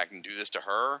dad's back and do this to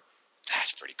her,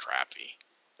 that's pretty crappy.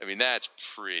 I mean, that's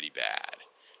pretty bad.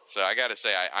 So I got to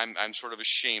say, I'm sort of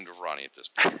ashamed of Ronnie at this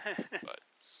point. But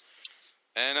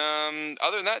And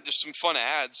other than that, just some fun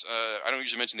ads. I don't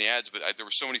usually mention the ads, but there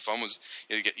were so many fun ones.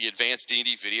 You get the Advanced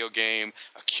D&D video game,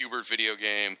 a Q*bert video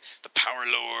game, the Power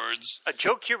Lords. A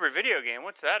Joe Q*bert video game?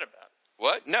 What's that about?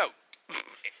 What? No.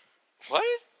 What?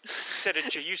 You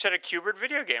said a Q*bert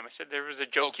video game. I said there was a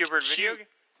Joe Q*bert video game?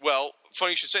 Well,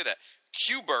 funny you should say that.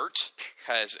 Q*bert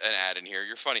has an ad in here.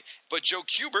 You're funny. But Joe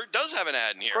Q*bert does have an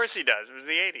ad in here. Of course he does. It was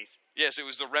the 80s. Yes, it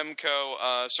was the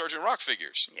Remco Sergeant Rock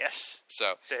figures. Yes.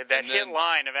 So that hit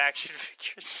line of action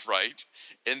figures. Right.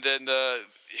 And then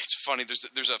it's funny,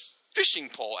 there's a fishing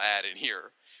pole ad in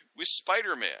here with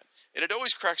Spider-Man. And it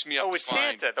always cracks me up. Oh, with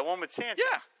Santa. The one with Santa.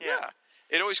 Yeah.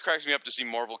 It always cracks me up to see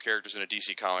Marvel characters in a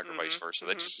DC comic or vice versa.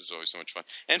 That just is always so much fun.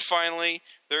 And finally,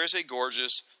 there is a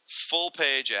gorgeous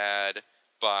full-page ad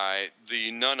by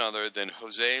the none other than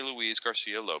Jose Luis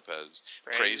Garcia Lopez.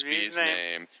 Praise be his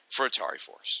name for Atari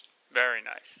Force. Very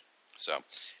nice. So,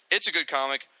 it's a good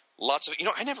comic. Lots of,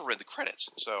 I never read the credits,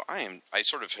 so I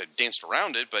sort of had danced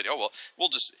around it, but we'll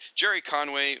just, Jerry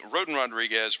Conway, Roden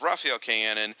Rodriguez, Raphael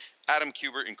Kayanin, Adam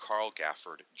Q*bert, and Carl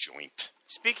Gafford joint.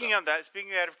 Speaking of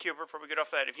Q*bert, before we get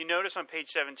off that, if you notice on page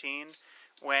 17,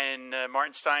 when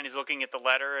Martin Stein is looking at the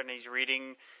letter and he's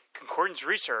reading Concordance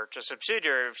Research, a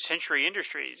subsidiary of Century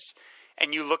Industries,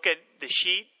 and you look at the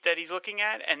sheet that he's looking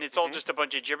at, and it's all just a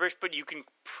bunch of gibberish, but you can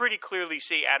pretty clearly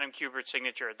see Adam Q*bert's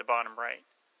signature at the bottom right.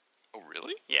 Oh,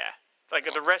 really? Yeah.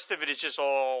 The rest of it is just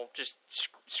all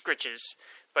scritches,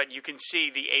 but you can see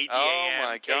the ADAM. Oh,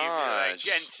 my gosh.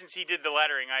 And since he did the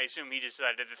lettering, I assume he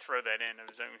decided to throw that in of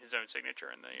his own signature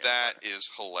in the. That is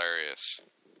hilarious.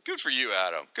 Good for you,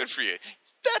 Adam. Good for you.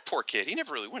 That poor kid. He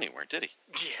never really went anywhere, did he?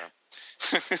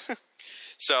 Yeah.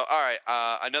 So all right,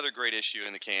 another great issue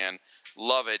in the can.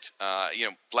 Love it.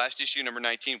 Last issue, number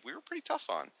 19, we were pretty tough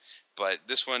on. But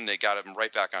this one, they got him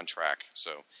right back on track.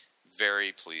 So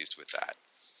very pleased with that.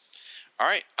 All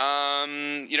right.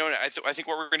 I think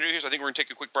what we're going to do here is I think we're going to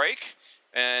take a quick break.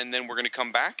 And then we're going to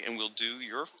come back and we'll do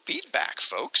your feedback,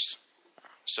 folks.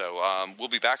 So we'll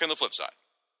be back on the flip side.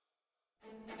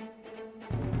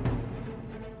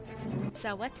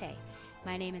 Sawate.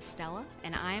 My name is Stella,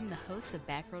 and I am the host of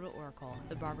Batgirl to Oracle,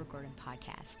 the Barbara Gordon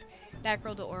podcast.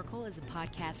 Batgirl to Oracle is a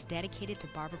podcast dedicated to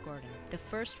Barbara Gordon, the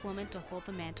first woman to hold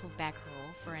the mantle of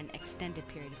Batgirl for an extended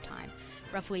period of time,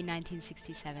 roughly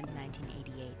 1967 to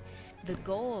 1988. The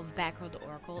goal of Batgirl to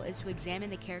Oracle is to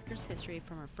examine the character's history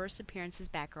from her first appearance as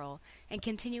Batgirl and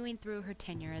continuing through her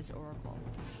tenure as Oracle.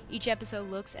 Each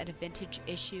episode looks at a vintage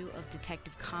issue of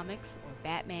Detective Comics or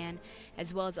Batman,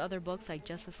 as well as other books like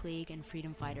Justice League and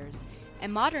Freedom Fighters,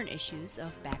 and modern issues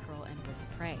of Batgirl and Birds of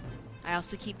Prey. I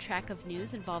also keep track of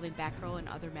news involving Batgirl and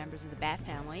other members of the Bat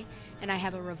family, and I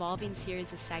have a revolving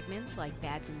series of segments like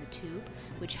Babs in the Tube,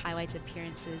 which highlights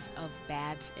appearances of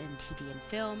Babs in TV and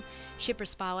film, Shipper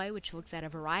Spotlight, which looks at a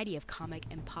variety of comic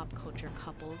and pop culture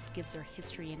couples, gives their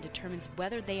history, and determines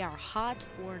whether they are hot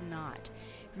or not,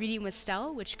 Reading with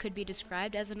Stella, which could be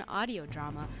described as an audio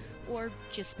drama, or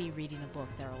just me reading a book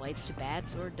that relates to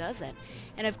Babs or doesn't,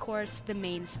 and of course, the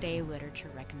mainstay literature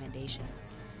recommendation.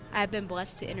 I have been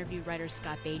blessed to interview writers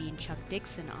Scott Beatty and Chuck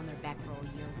Dixon on their Batgirl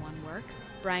Year 1 work,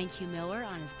 Brian Q. Miller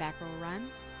on his Batgirl run,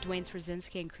 Dwayne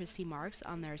Swarzynski and Christy Marks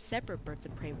on their separate Birds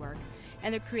of Prey work,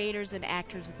 and the creators and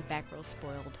actors of the Batgirl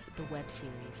Spoiled, the web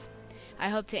series. I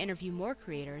hope to interview more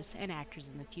creators and actors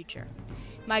in the future.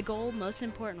 My goal, most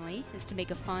importantly, is to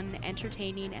make a fun,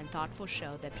 entertaining, and thoughtful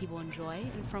show that people enjoy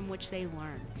and from which they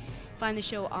learn. Find the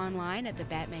show online at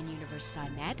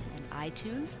thebatmanuniverse.net and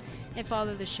iTunes, and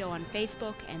follow the show on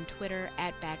Facebook and Twitter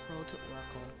at Batgirl to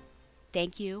Oracle.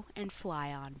 Thank you, and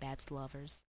fly on, Babs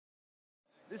lovers.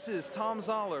 This is Tom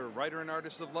Zoller, writer and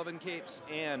artist of Love and Capes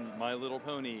and My Little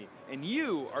Pony, and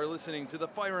you are listening to the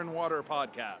Fire and Water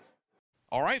podcast.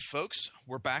 All right, folks,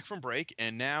 we're back from break,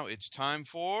 and now it's time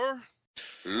for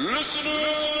Listener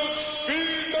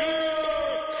Feedback!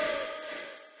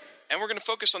 And we're going to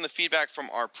focus on the feedback from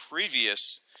our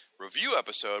previous review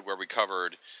episode where we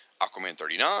covered Aquaman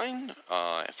 39,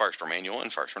 Firestorm Manual,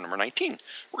 and Firestorm number 19.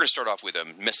 We're going to start off with a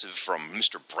missive from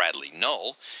Mr. Bradley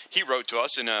Null. He wrote to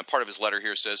us, and part of his letter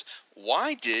here says,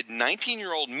 "Why did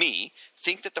 19-year-old me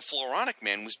think that the Floronic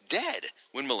Man was dead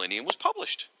when Millennium was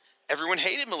published? Everyone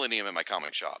hated Millennium in my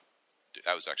comic shop."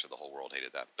 That was actually the whole world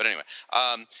hated that. But anyway,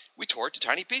 we tore it to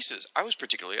tiny pieces. I was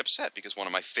particularly upset because one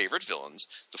of my favorite villains,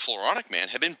 the Floronic Man,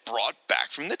 had been brought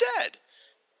back from the dead.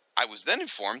 I was then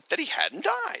informed that he hadn't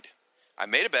died. I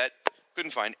made a bet,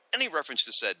 couldn't find any reference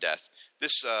to said death.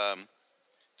 This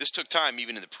This took time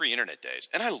even in the pre-internet days,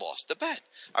 and I lost the bet.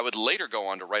 I would later go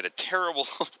on to write a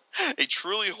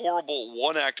truly horrible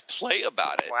one-act play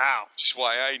about it. Wow. Which is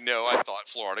why I know I thought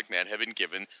Floronic Man had been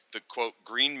given the, quote,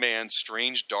 Green Man's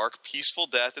strange, dark, peaceful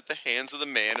death at the hands of the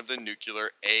man of the nuclear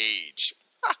age.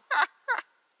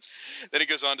 Then he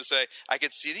goes on to say, I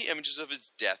could see the images of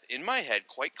his death in my head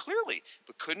quite clearly,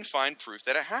 but couldn't find proof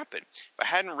that it happened. If I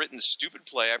hadn't written the stupid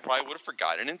play, I probably would have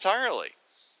forgotten entirely.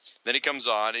 Then he comes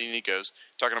on and he goes,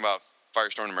 talking about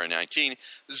Firestorm number 19,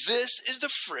 this is the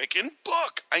frickin'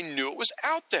 book. I knew it was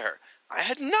out there. I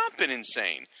had not been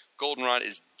insane. Goldenrod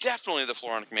is definitely the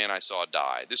Floronic Man I saw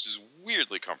die. This is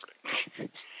weirdly comforting.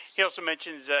 He also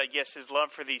mentions, yes, his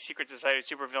love for the secret society of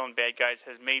supervillain bad guys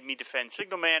has made me defend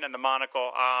Signal Man and the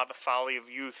Monocle. The folly of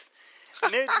youth.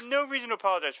 And there's no reason to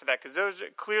apologize for that, because those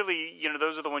clearly,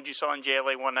 those are the ones you saw in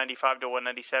JLA 195 to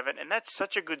 197, and that's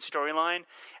such a good storyline.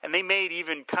 And they made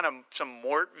even kind of some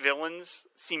Mort villains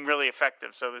seem really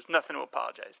effective, so there's nothing to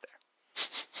apologize there.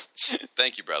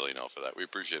 Thank you, Bradley Null, for that. We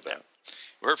appreciate that.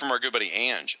 We heard from our good buddy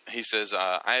Ange. He says,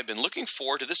 I have been looking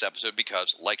forward to this episode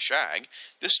because, like Shag,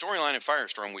 this storyline in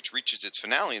Firestorm, which reaches its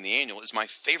finale in the annual, is my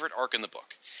favorite arc in the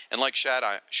book. And like Shag,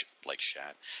 I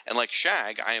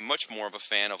am much more of a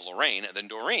fan of Lorraine than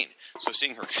Doreen. So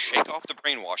seeing her shake off the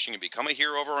brainwashing and become a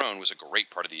hero of her own was a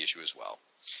great part of the issue as well.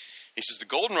 He says the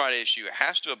Goldenrod issue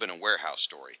has to have been a warehouse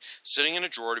story, sitting in a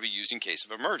drawer to be used in case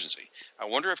of emergency. I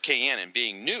wonder if K. Annan,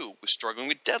 being new, was struggling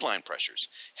with deadline pressures,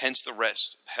 hence the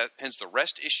rest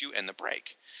issue and the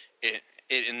break.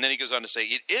 And then he goes on to say,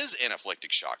 it is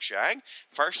anaphylactic shock, Shag.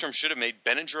 Firestorm should have made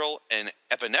Benadryl and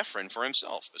epinephrine for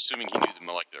himself, assuming he knew the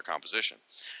molecular composition.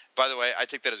 By the way, I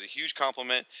take that as a huge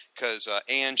compliment, because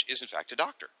Ange is in fact a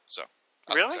doctor. So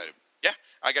I was excited. Yeah,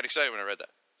 I got excited when I read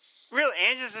that. Really?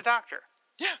 Ange is a doctor?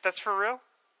 Yeah. That's for real?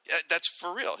 Yeah, that's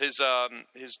for real.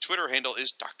 His Twitter handle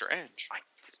is Dr. Ange.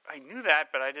 I knew that,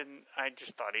 but I didn't. I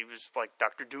just thought he was like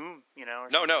Dr. Doom, Or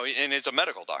no, and it's a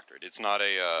medical doctorate. It's not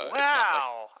a.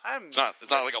 Wow, it's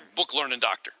not like a book learning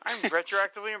doctor. I'm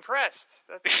retroactively impressed.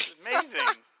 That's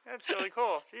amazing. That's really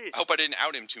cool. Jeez. I hope I didn't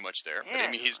out him too much there. Yeah, but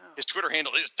I mean, his Twitter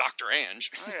handle is Dr.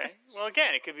 Ange. Okay. Well,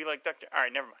 again, it could be like Dr. All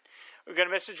right, never mind. We've got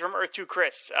a message from Earth 2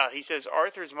 Chris. He says,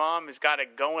 Arthur's mom has got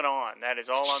it going on. That is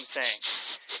all I'm saying.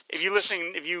 If you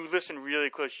listen really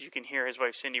close, you can hear his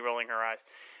wife Cindy rolling her eyes.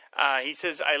 He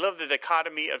says, I love the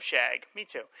dichotomy of Shag. Me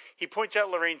too. He points out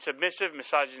Lorraine's submissive,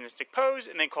 misogynistic pose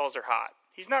and then calls her hot.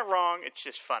 He's not wrong. It's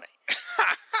just funny.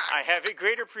 I have a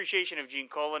greater appreciation of Gene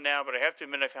Colan now, but I have to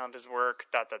admit I found his work,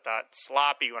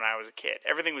 sloppy when I was a kid.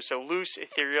 Everything was so loose,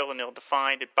 ethereal, and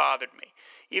ill-defined, it bothered me.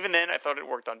 Even then, I thought it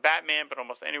worked on Batman, but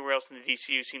almost anywhere else in the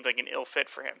DCU seemed like an ill fit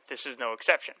for him. This is no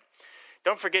exception.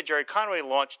 Don't forget, Jerry Conway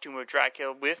launched Tomb of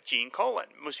Dracula with Gene Colan.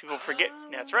 Most people forget.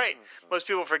 That's right. Most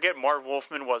people forget Marv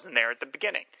Wolfman wasn't there at the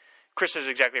beginning. Chris is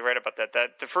exactly right about that.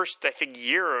 The first, I think,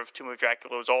 year of Tomb of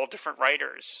Dracula was all different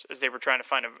writers as they were trying to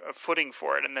find a footing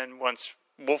for it. And then once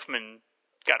Wolfman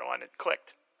got on, it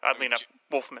clicked. Oddly enough,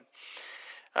 Wolfman.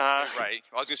 Right.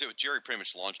 I was going to say, Jerry pretty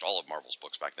much launched all of Marvel's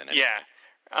books back then. Anyway. Yeah.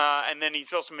 And then he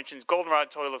also mentions Goldenrod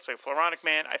totally looks like Floronic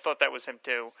Man. I thought that was him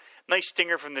too. Nice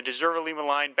stinger from the deservedly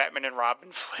maligned Batman and Robin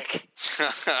flick.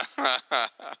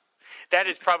 That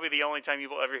is probably the only time you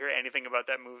will ever hear anything about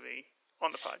that movie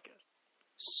on the podcast.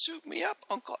 Suit me up,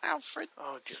 Uncle Alfred.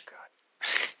 Oh, dear God.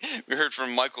 We heard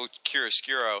from Michael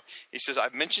Chiaroscuro. He says,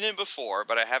 I've mentioned it before,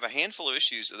 but I have a handful of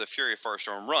issues of the Fury of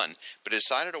Firestorm run, but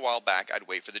decided a while back I'd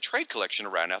wait for the trade collection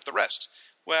to round out the rest.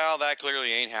 Well, that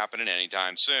clearly ain't happening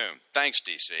anytime soon. Thanks,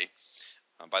 DC.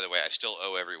 By the way, I still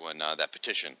owe everyone that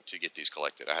petition to get these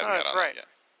collected. I haven't got on that yet.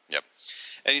 Yep.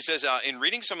 And he says, in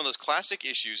reading some of those classic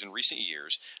issues in recent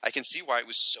years, I can see why it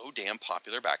was so damn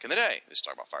popular back in the day. This is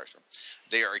talking about Firestorm.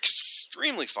 They are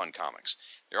extremely fun comics.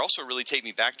 They also really take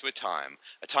me back to a time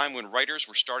when writers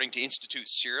were starting to institute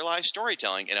serialized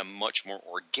storytelling in a much more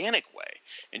organic way,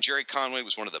 and Jerry Conway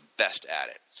was one of the best at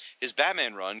it. His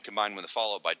Batman run, combined with the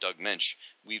follow-up by Doug Moench,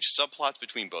 weaves subplots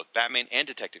between both Batman and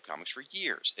Detective Comics for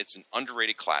years. It's an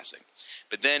underrated classic.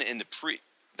 But then in the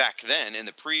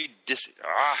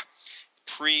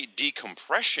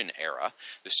pre-decompression era,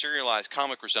 the serialized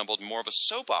comic resembled more of a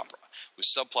soap opera, with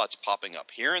subplots popping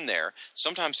up here and there,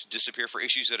 sometimes to disappear for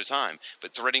issues at a time,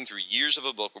 but threading through years of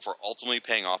a book before ultimately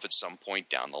paying off at some point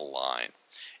down the line.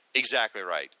 Exactly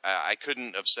right. I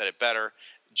couldn't have said it better.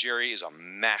 Jerry is a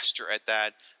master at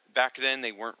that. back then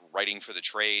they weren't writing for the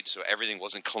trade, so everything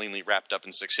wasn't cleanly wrapped up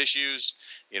in 6 issues.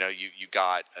 You know, you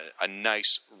got a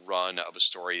nice run of a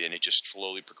story, and it just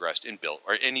slowly progressed and built.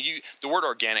 The word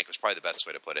organic was probably the best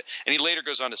way to put it. And he later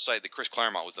goes on to cite that Chris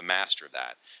Claremont was the master of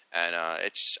that. And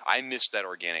I miss that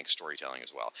organic storytelling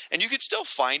as well. And you could still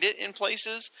find it in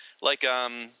places like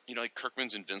like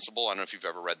Kirkman's Invincible. I don't know if you've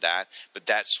ever read that, but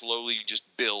that slowly just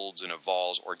builds and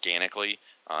evolves organically.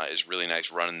 Is really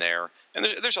nice running there. And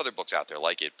there's other books out there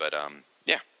like it, but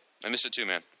yeah, I miss it too,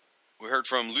 man. We heard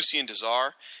from Lucien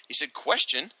Desar. He said,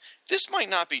 question, this might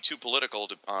not be too political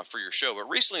for your show,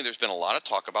 but recently there's been a lot of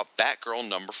talk about Batgirl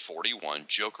number 41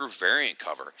 Joker variant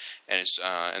cover, and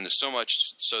there's so much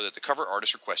so that the cover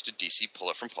artist requested DC pull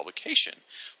it from publication.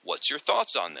 What's your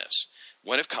thoughts on this?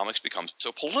 When have comics become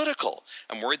so political?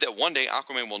 I'm worried that one day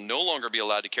Aquaman will no longer be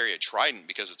allowed to carry a trident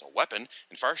because it's a weapon,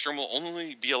 and Firestorm will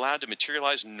only be allowed to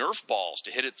materialize Nerf balls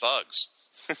to hit at thugs.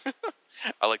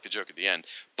 I like the joke at the end.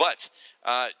 But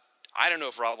I don't know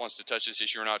if Rob wants to touch this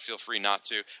issue or not. Feel free not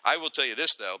to. I will tell you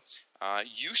this, though.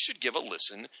 You should give a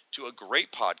listen to a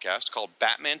great podcast called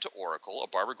Batman to Oracle, a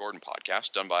Barbara Gordon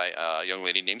podcast done by a young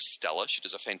lady named Stella. She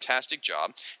does a fantastic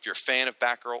job. If you're a fan of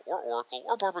Batgirl or Oracle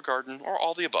or Barbara Gordon or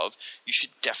all the above, you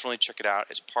should definitely check it out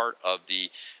as part of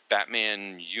the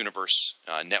Batman Universe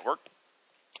network.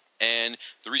 And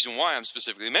the reason why I'm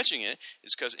specifically mentioning it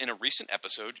is because in a recent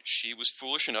episode, she was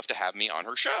foolish enough to have me on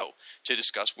her show to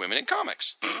discuss women in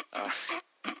comics.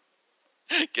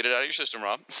 Get it out of your system,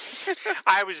 Rob.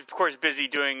 I was, of course, busy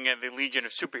doing the Legion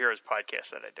of Superheroes podcast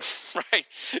that I do. Right.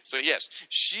 So, yes,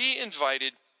 she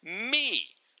invited me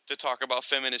to talk about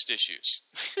feminist issues.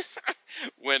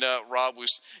 When Rob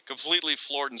was completely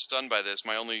floored and stunned by this,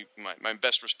 my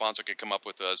best response I could come up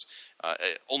with was,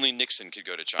 only Nixon could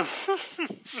go to China.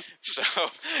 So,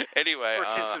 anyway.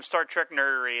 We're seeing some Star Trek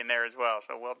nerdery in there as well,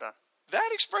 so well done. That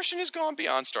expression has gone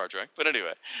beyond Star Trek. But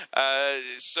anyway,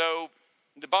 so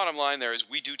the bottom line there is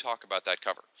we do talk about that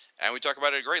cover. And we talk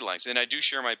about it at great lengths. And I do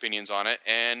share my opinions on it.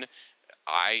 And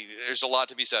there's a lot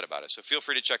to be said about it. So feel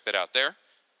free to check that out there.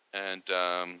 And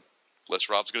unless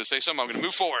Rob's going to say something, I'm going to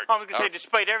move forward. I was going to say,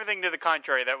 despite everything to the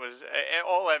contrary, that was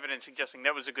all evidence suggesting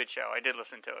that was a good show. I did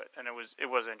listen to it, and it was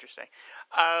interesting.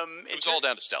 It was all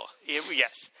down to Stella.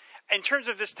 Yes. In terms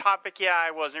of this topic, yeah,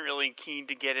 I wasn't really keen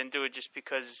to get into it just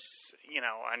because,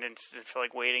 I didn't feel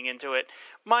like wading into it.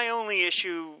 My only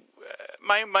issue,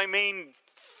 my main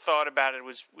thought about it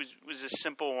was a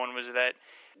simple one, was that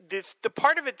the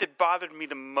part of it that bothered me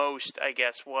the most, I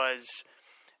guess, was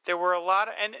there were a lot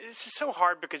of, and this is so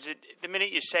hard because the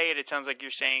minute you say it, it sounds like you're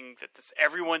saying that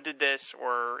everyone did this,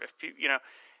 or if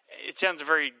it sounds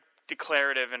very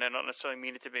declarative, and I don't necessarily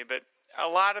mean it to be, but a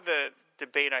lot of the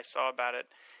debate I saw about it,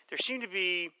 there seemed to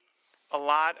be a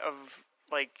lot of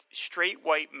straight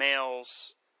white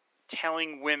males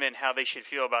telling women how they should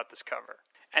feel about this cover,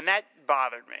 and that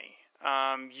bothered me.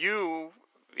 You,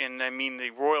 and I mean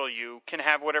the royal you, can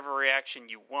have whatever reaction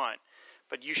you want,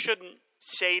 but you shouldn't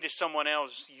say to someone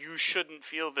else, you shouldn't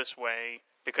feel this way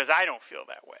because I don't feel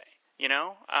that way.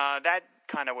 That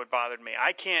kind of what bothered me.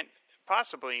 I can't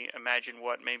possibly imagine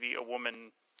what maybe a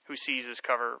woman who sees this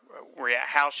cover,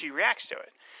 how she reacts to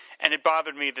it. And it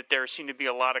bothered me that there seemed to be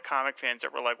a lot of comic fans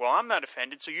that were like, well, I'm not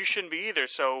offended, so you shouldn't be either,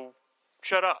 so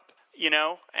shut up.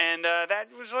 And that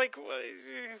was like,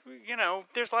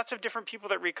 there's lots of different people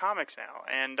that read comics now.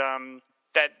 And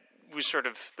that was sort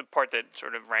of the part that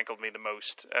sort of rankled me the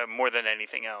most, more than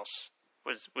anything else,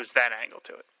 was that angle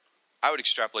to it. I would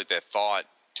extrapolate that thought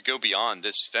to go beyond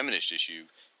this feminist issue,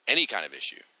 any kind of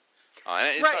issue. And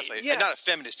it's not a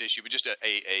feminist issue, but just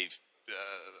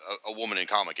a woman in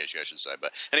comic issue, I should say.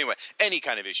 But anyway, any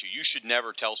kind of issue, you should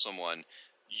never tell someone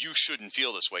you shouldn't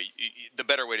feel this way. The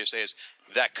better way to say is,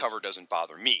 that cover doesn't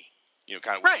bother me.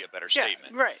 Kind of would be a better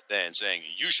statement than saying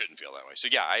you shouldn't feel that way. So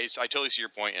yeah, I totally see your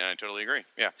point, and I totally agree.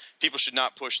 Yeah, people should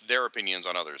not push their opinions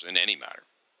on others in any matter.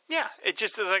 Yeah, it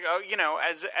just is like,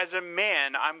 as a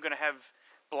man, I'm going to have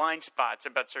blind spots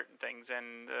about certain things,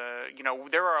 and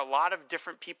there are a lot of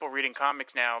different people reading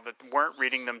comics now that weren't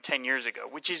reading them 10 years ago,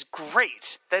 which is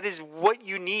great. That is what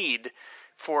you need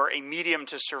for a medium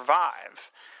to survive.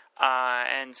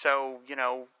 And so,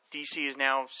 DC is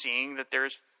now seeing that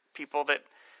there's people that,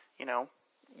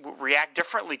 react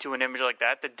differently to an image like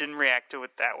that didn't react to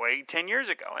it that way 10 years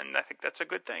ago. And I think that's a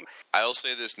good thing. I'll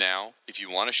say this now. If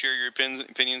you want to share your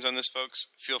opinions on this, folks,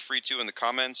 feel free to in the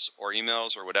comments or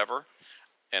emails or whatever.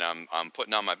 And I'm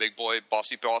putting on my big boy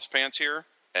bossy boss pants here.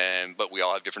 But we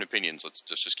all have different opinions. Let's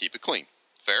just keep it clean.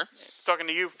 Fair? Talking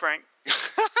to you, Frank.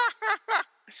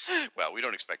 Well, we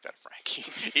don't expect that of Frank.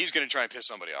 He's going to try and piss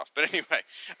somebody off. But anyway,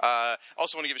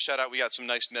 also want to give a shout out. We got some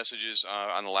nice messages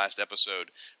on the last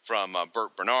episode from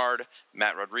Bert Bernard,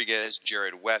 Matt Rodriguez,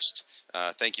 Jared West.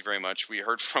 Thank you very much. We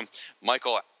heard from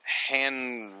Michael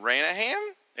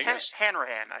Hanrahan, I guess?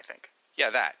 Hanrahan, I think. Yeah,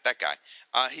 that guy.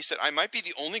 He said, I might be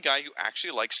the only guy who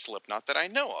actually likes Slipknot that I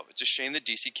know of. It's a shame that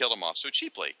DC killed him off so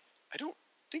cheaply. I don't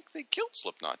think they killed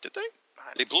Slipknot, did they?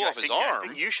 They blew off his arm. I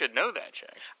think you should know that,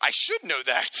 Jack. I should know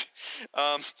that.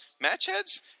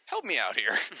 Matchheads, help me out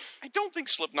here. I don't think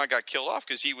Slipknot got killed off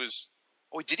because he was...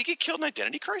 Oh, did he get killed in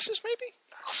Identity Crisis, maybe?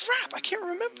 Crap, I can't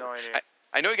remember. No idea.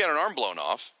 I know he got an arm blown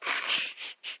off.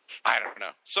 I don't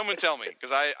know. Someone tell me,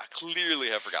 because I clearly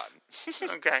have forgotten.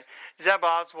 Okay. Zeb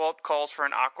Oswald calls for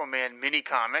an Aquaman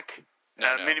mini-comic.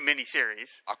 No.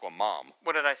 Mini-series. Aquamom.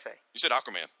 What did I say? You said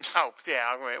Aquaman. Oh,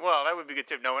 yeah, Aquaman. Well, that would be good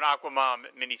too. No, an Aquamom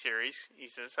miniseries. He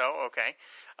says so. Okay.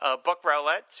 Buck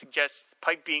Rowlett suggests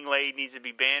pipe being laid needs to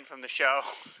be banned from the show.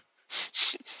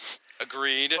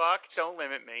 Agreed. Buck, don't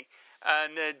limit me.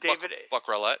 And David... Buck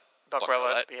Rowlett. Buck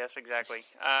Rowlett, yes, exactly.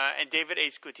 And David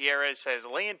Ace Gutierrez says,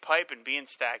 laying pipe and being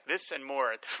stacked. This and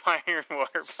more at the Fire and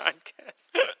Water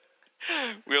Podcast.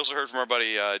 We also heard from our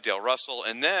buddy Dale Russell.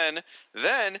 And then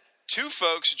two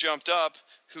folks jumped up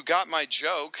who got my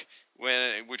joke,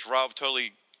 which Rob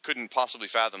totally couldn't possibly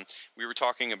fathom. We were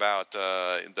talking about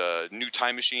the new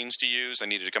time machines to use. I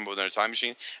needed to come up with another time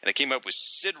machine. And I came up with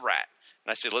Sid Rat. And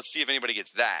I said, let's see if anybody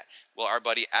gets that. Well, our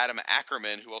buddy Adam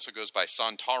Ackerman, who also goes by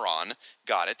Santaron,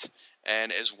 got it.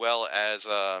 And as well as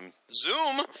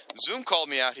Zoom called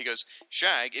me out. He goes,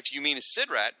 Shag, if you mean a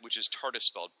Sid Rat, which is TARDIS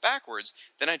spelled backwards,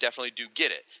 then I definitely do get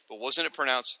it. But wasn't it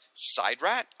pronounced Side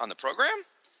Rat on the program?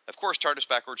 Of course, TARDIS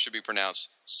backwards should be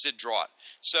pronounced Sid Draught.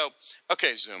 So,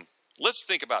 okay, Zoom, let's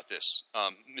think about this.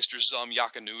 Mr. Zum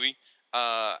Yakanui.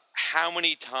 How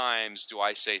many times do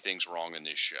I say things wrong in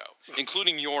this show,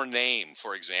 including your name,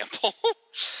 for example?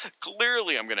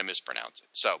 Clearly, I'm going to mispronounce it.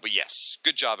 So, but yes,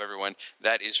 good job, everyone.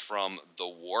 That is from The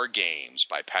War Games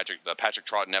by the Patrick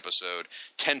Troughton episode,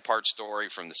 10-part story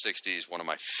from the 60s, one of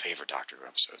my favorite Doctor Who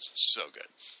episodes. So good.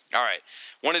 All right,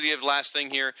 wanted to give the last thing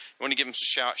here. I want to give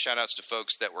some shout-outs to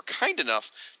folks that were kind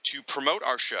enough to promote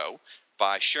our show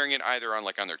by sharing it either on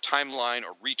their timeline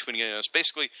or retweeting us,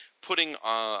 basically putting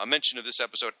a mention of this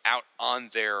episode out on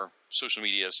their social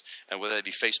medias, and whether it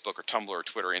be Facebook or Tumblr or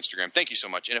Twitter or Instagram. Thank you so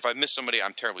much. And if I've missed somebody,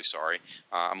 I'm terribly sorry.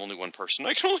 I'm only one person.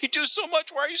 I can only do so much.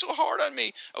 Why are you so hard on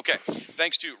me? Okay.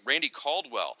 Thanks to Randy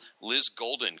Caldwell, Liz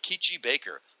Golden, Kichi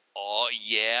Baker, Oh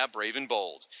Yeah, Brave and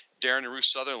Bold, Darren Aru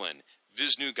Sutherland,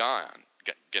 Visnu Ganyan.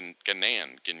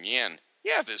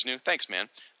 Yeah, Visnu. Thanks, man.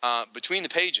 Between the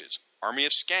Pages, Army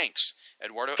of Skanks,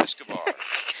 Eduardo Escobar.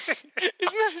 Isn't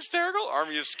that hysterical?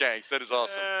 Army of Skanks. That is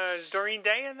awesome. Is Doreen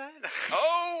Day in that?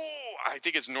 Oh, I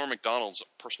think it's Norm Macdonald's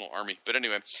personal army. But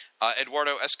anyway,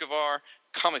 Eduardo Escobar,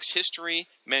 Comics History,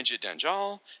 Manjit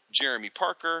Danjal, Jeremiah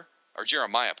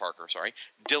Parker, sorry,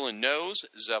 Dylan Knows,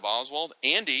 Zeb Oswald,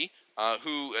 Andy,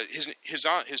 who his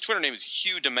Twitter name is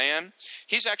Hugh DeMann.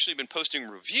 He's actually been posting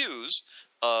reviews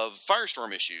of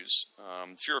Firestorm issues,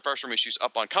 Fear of Firestorm issues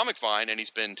up on Comic Vine, and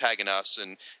he's been tagging us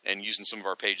and using some of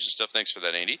our pages and stuff. Thanks for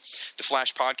that, Andy. The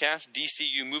Flash Podcast,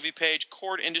 DCU Movie Page,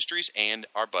 Cord Industries, and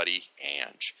our buddy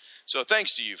Ange. So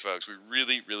thanks to you folks. We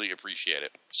really, really appreciate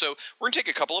it. So we're going to take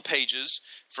a couple of pages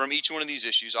from each one of these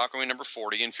issues, Aquaman number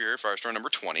 40 and Fury of Firestorm number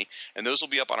 20, and those will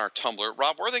be up on our Tumblr.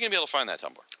 Rob, where are they going to be able to find that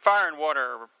Tumblr? Fire and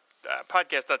Water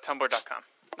podcast.tumblr.com.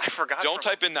 I forgot. Don't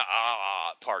type in the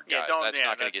part, guys. That's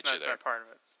not going to get you there. That's not part of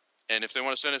it. And if they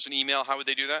want to send us an email, how would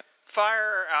they do that?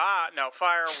 Fire and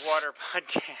Water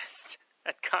podcast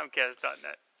at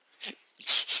Comcast.net.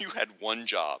 You had one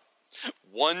job.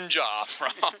 One job,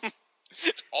 Rob.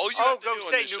 It's all you have to do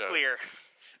on this show. Go say nuclear.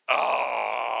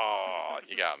 Oh,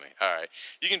 you got me. All right.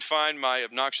 You can find my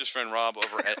obnoxious friend Rob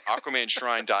over at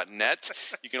AquamanShrine.net.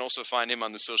 You can also find him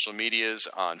on the social medias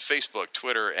on Facebook,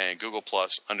 Twitter, and Google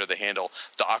Plus under the handle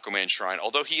The Aquaman Shrine,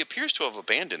 although he appears to have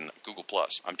abandoned Google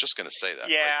Plus. I'm just going to say that.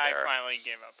 Yeah, right there. I finally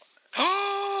gave up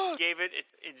on it. Gave it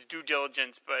its due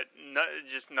diligence, but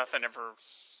just nothing ever.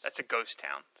 That's a ghost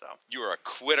town. So you are a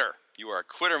quitter. You are a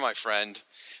quitter, my friend.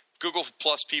 Google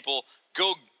Plus people,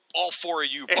 go. All four of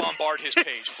you bombard his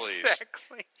page, please.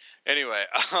 Exactly. Anyway,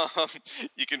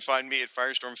 you can find me at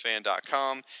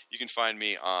firestormfan.com. You can find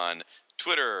me on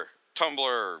Twitter,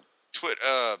 Tumblr,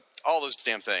 all those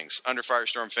damn things under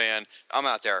Firestorm Fan. I'm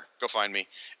out there. Go find me.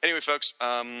 Anyway, folks,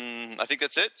 I think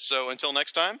that's it. So until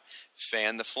next time,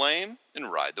 fan the flame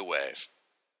and ride the wave.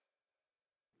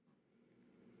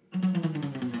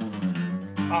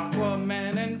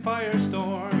 Aquaman and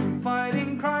Firestorm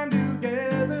fighting crime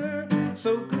together.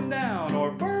 Soak 'em down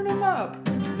or burn 'em up.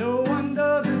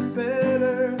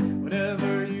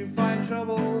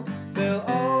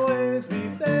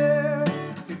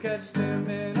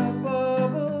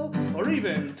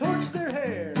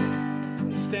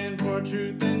 for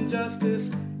truth and justice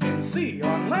in sea,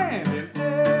 on land, in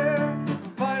air.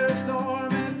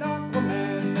 Firestorm and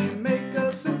Aquaman, they make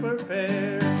a super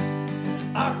pair.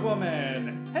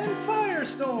 Aquaman and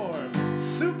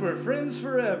Firestorm, super friends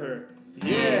forever.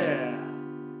 Yeah!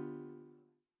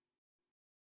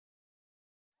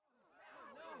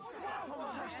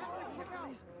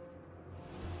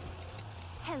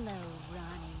 Hello,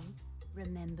 Ronnie.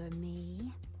 Remember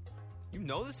me? You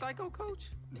know the Psycho Coach?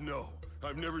 No,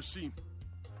 I've never seen...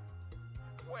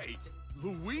 Wait,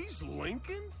 Louise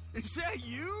Lincoln? Is that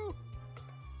you?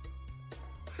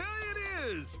 Hey, it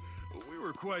is! We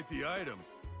were quite the item.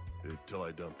 Until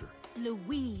I dumped her.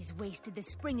 Louise wasted the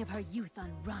spring of her youth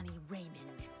on Ronnie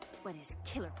Raymond. But as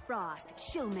Killer Frost,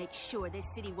 she'll make sure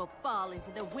this city will fall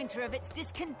into the winter of its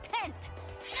discontent.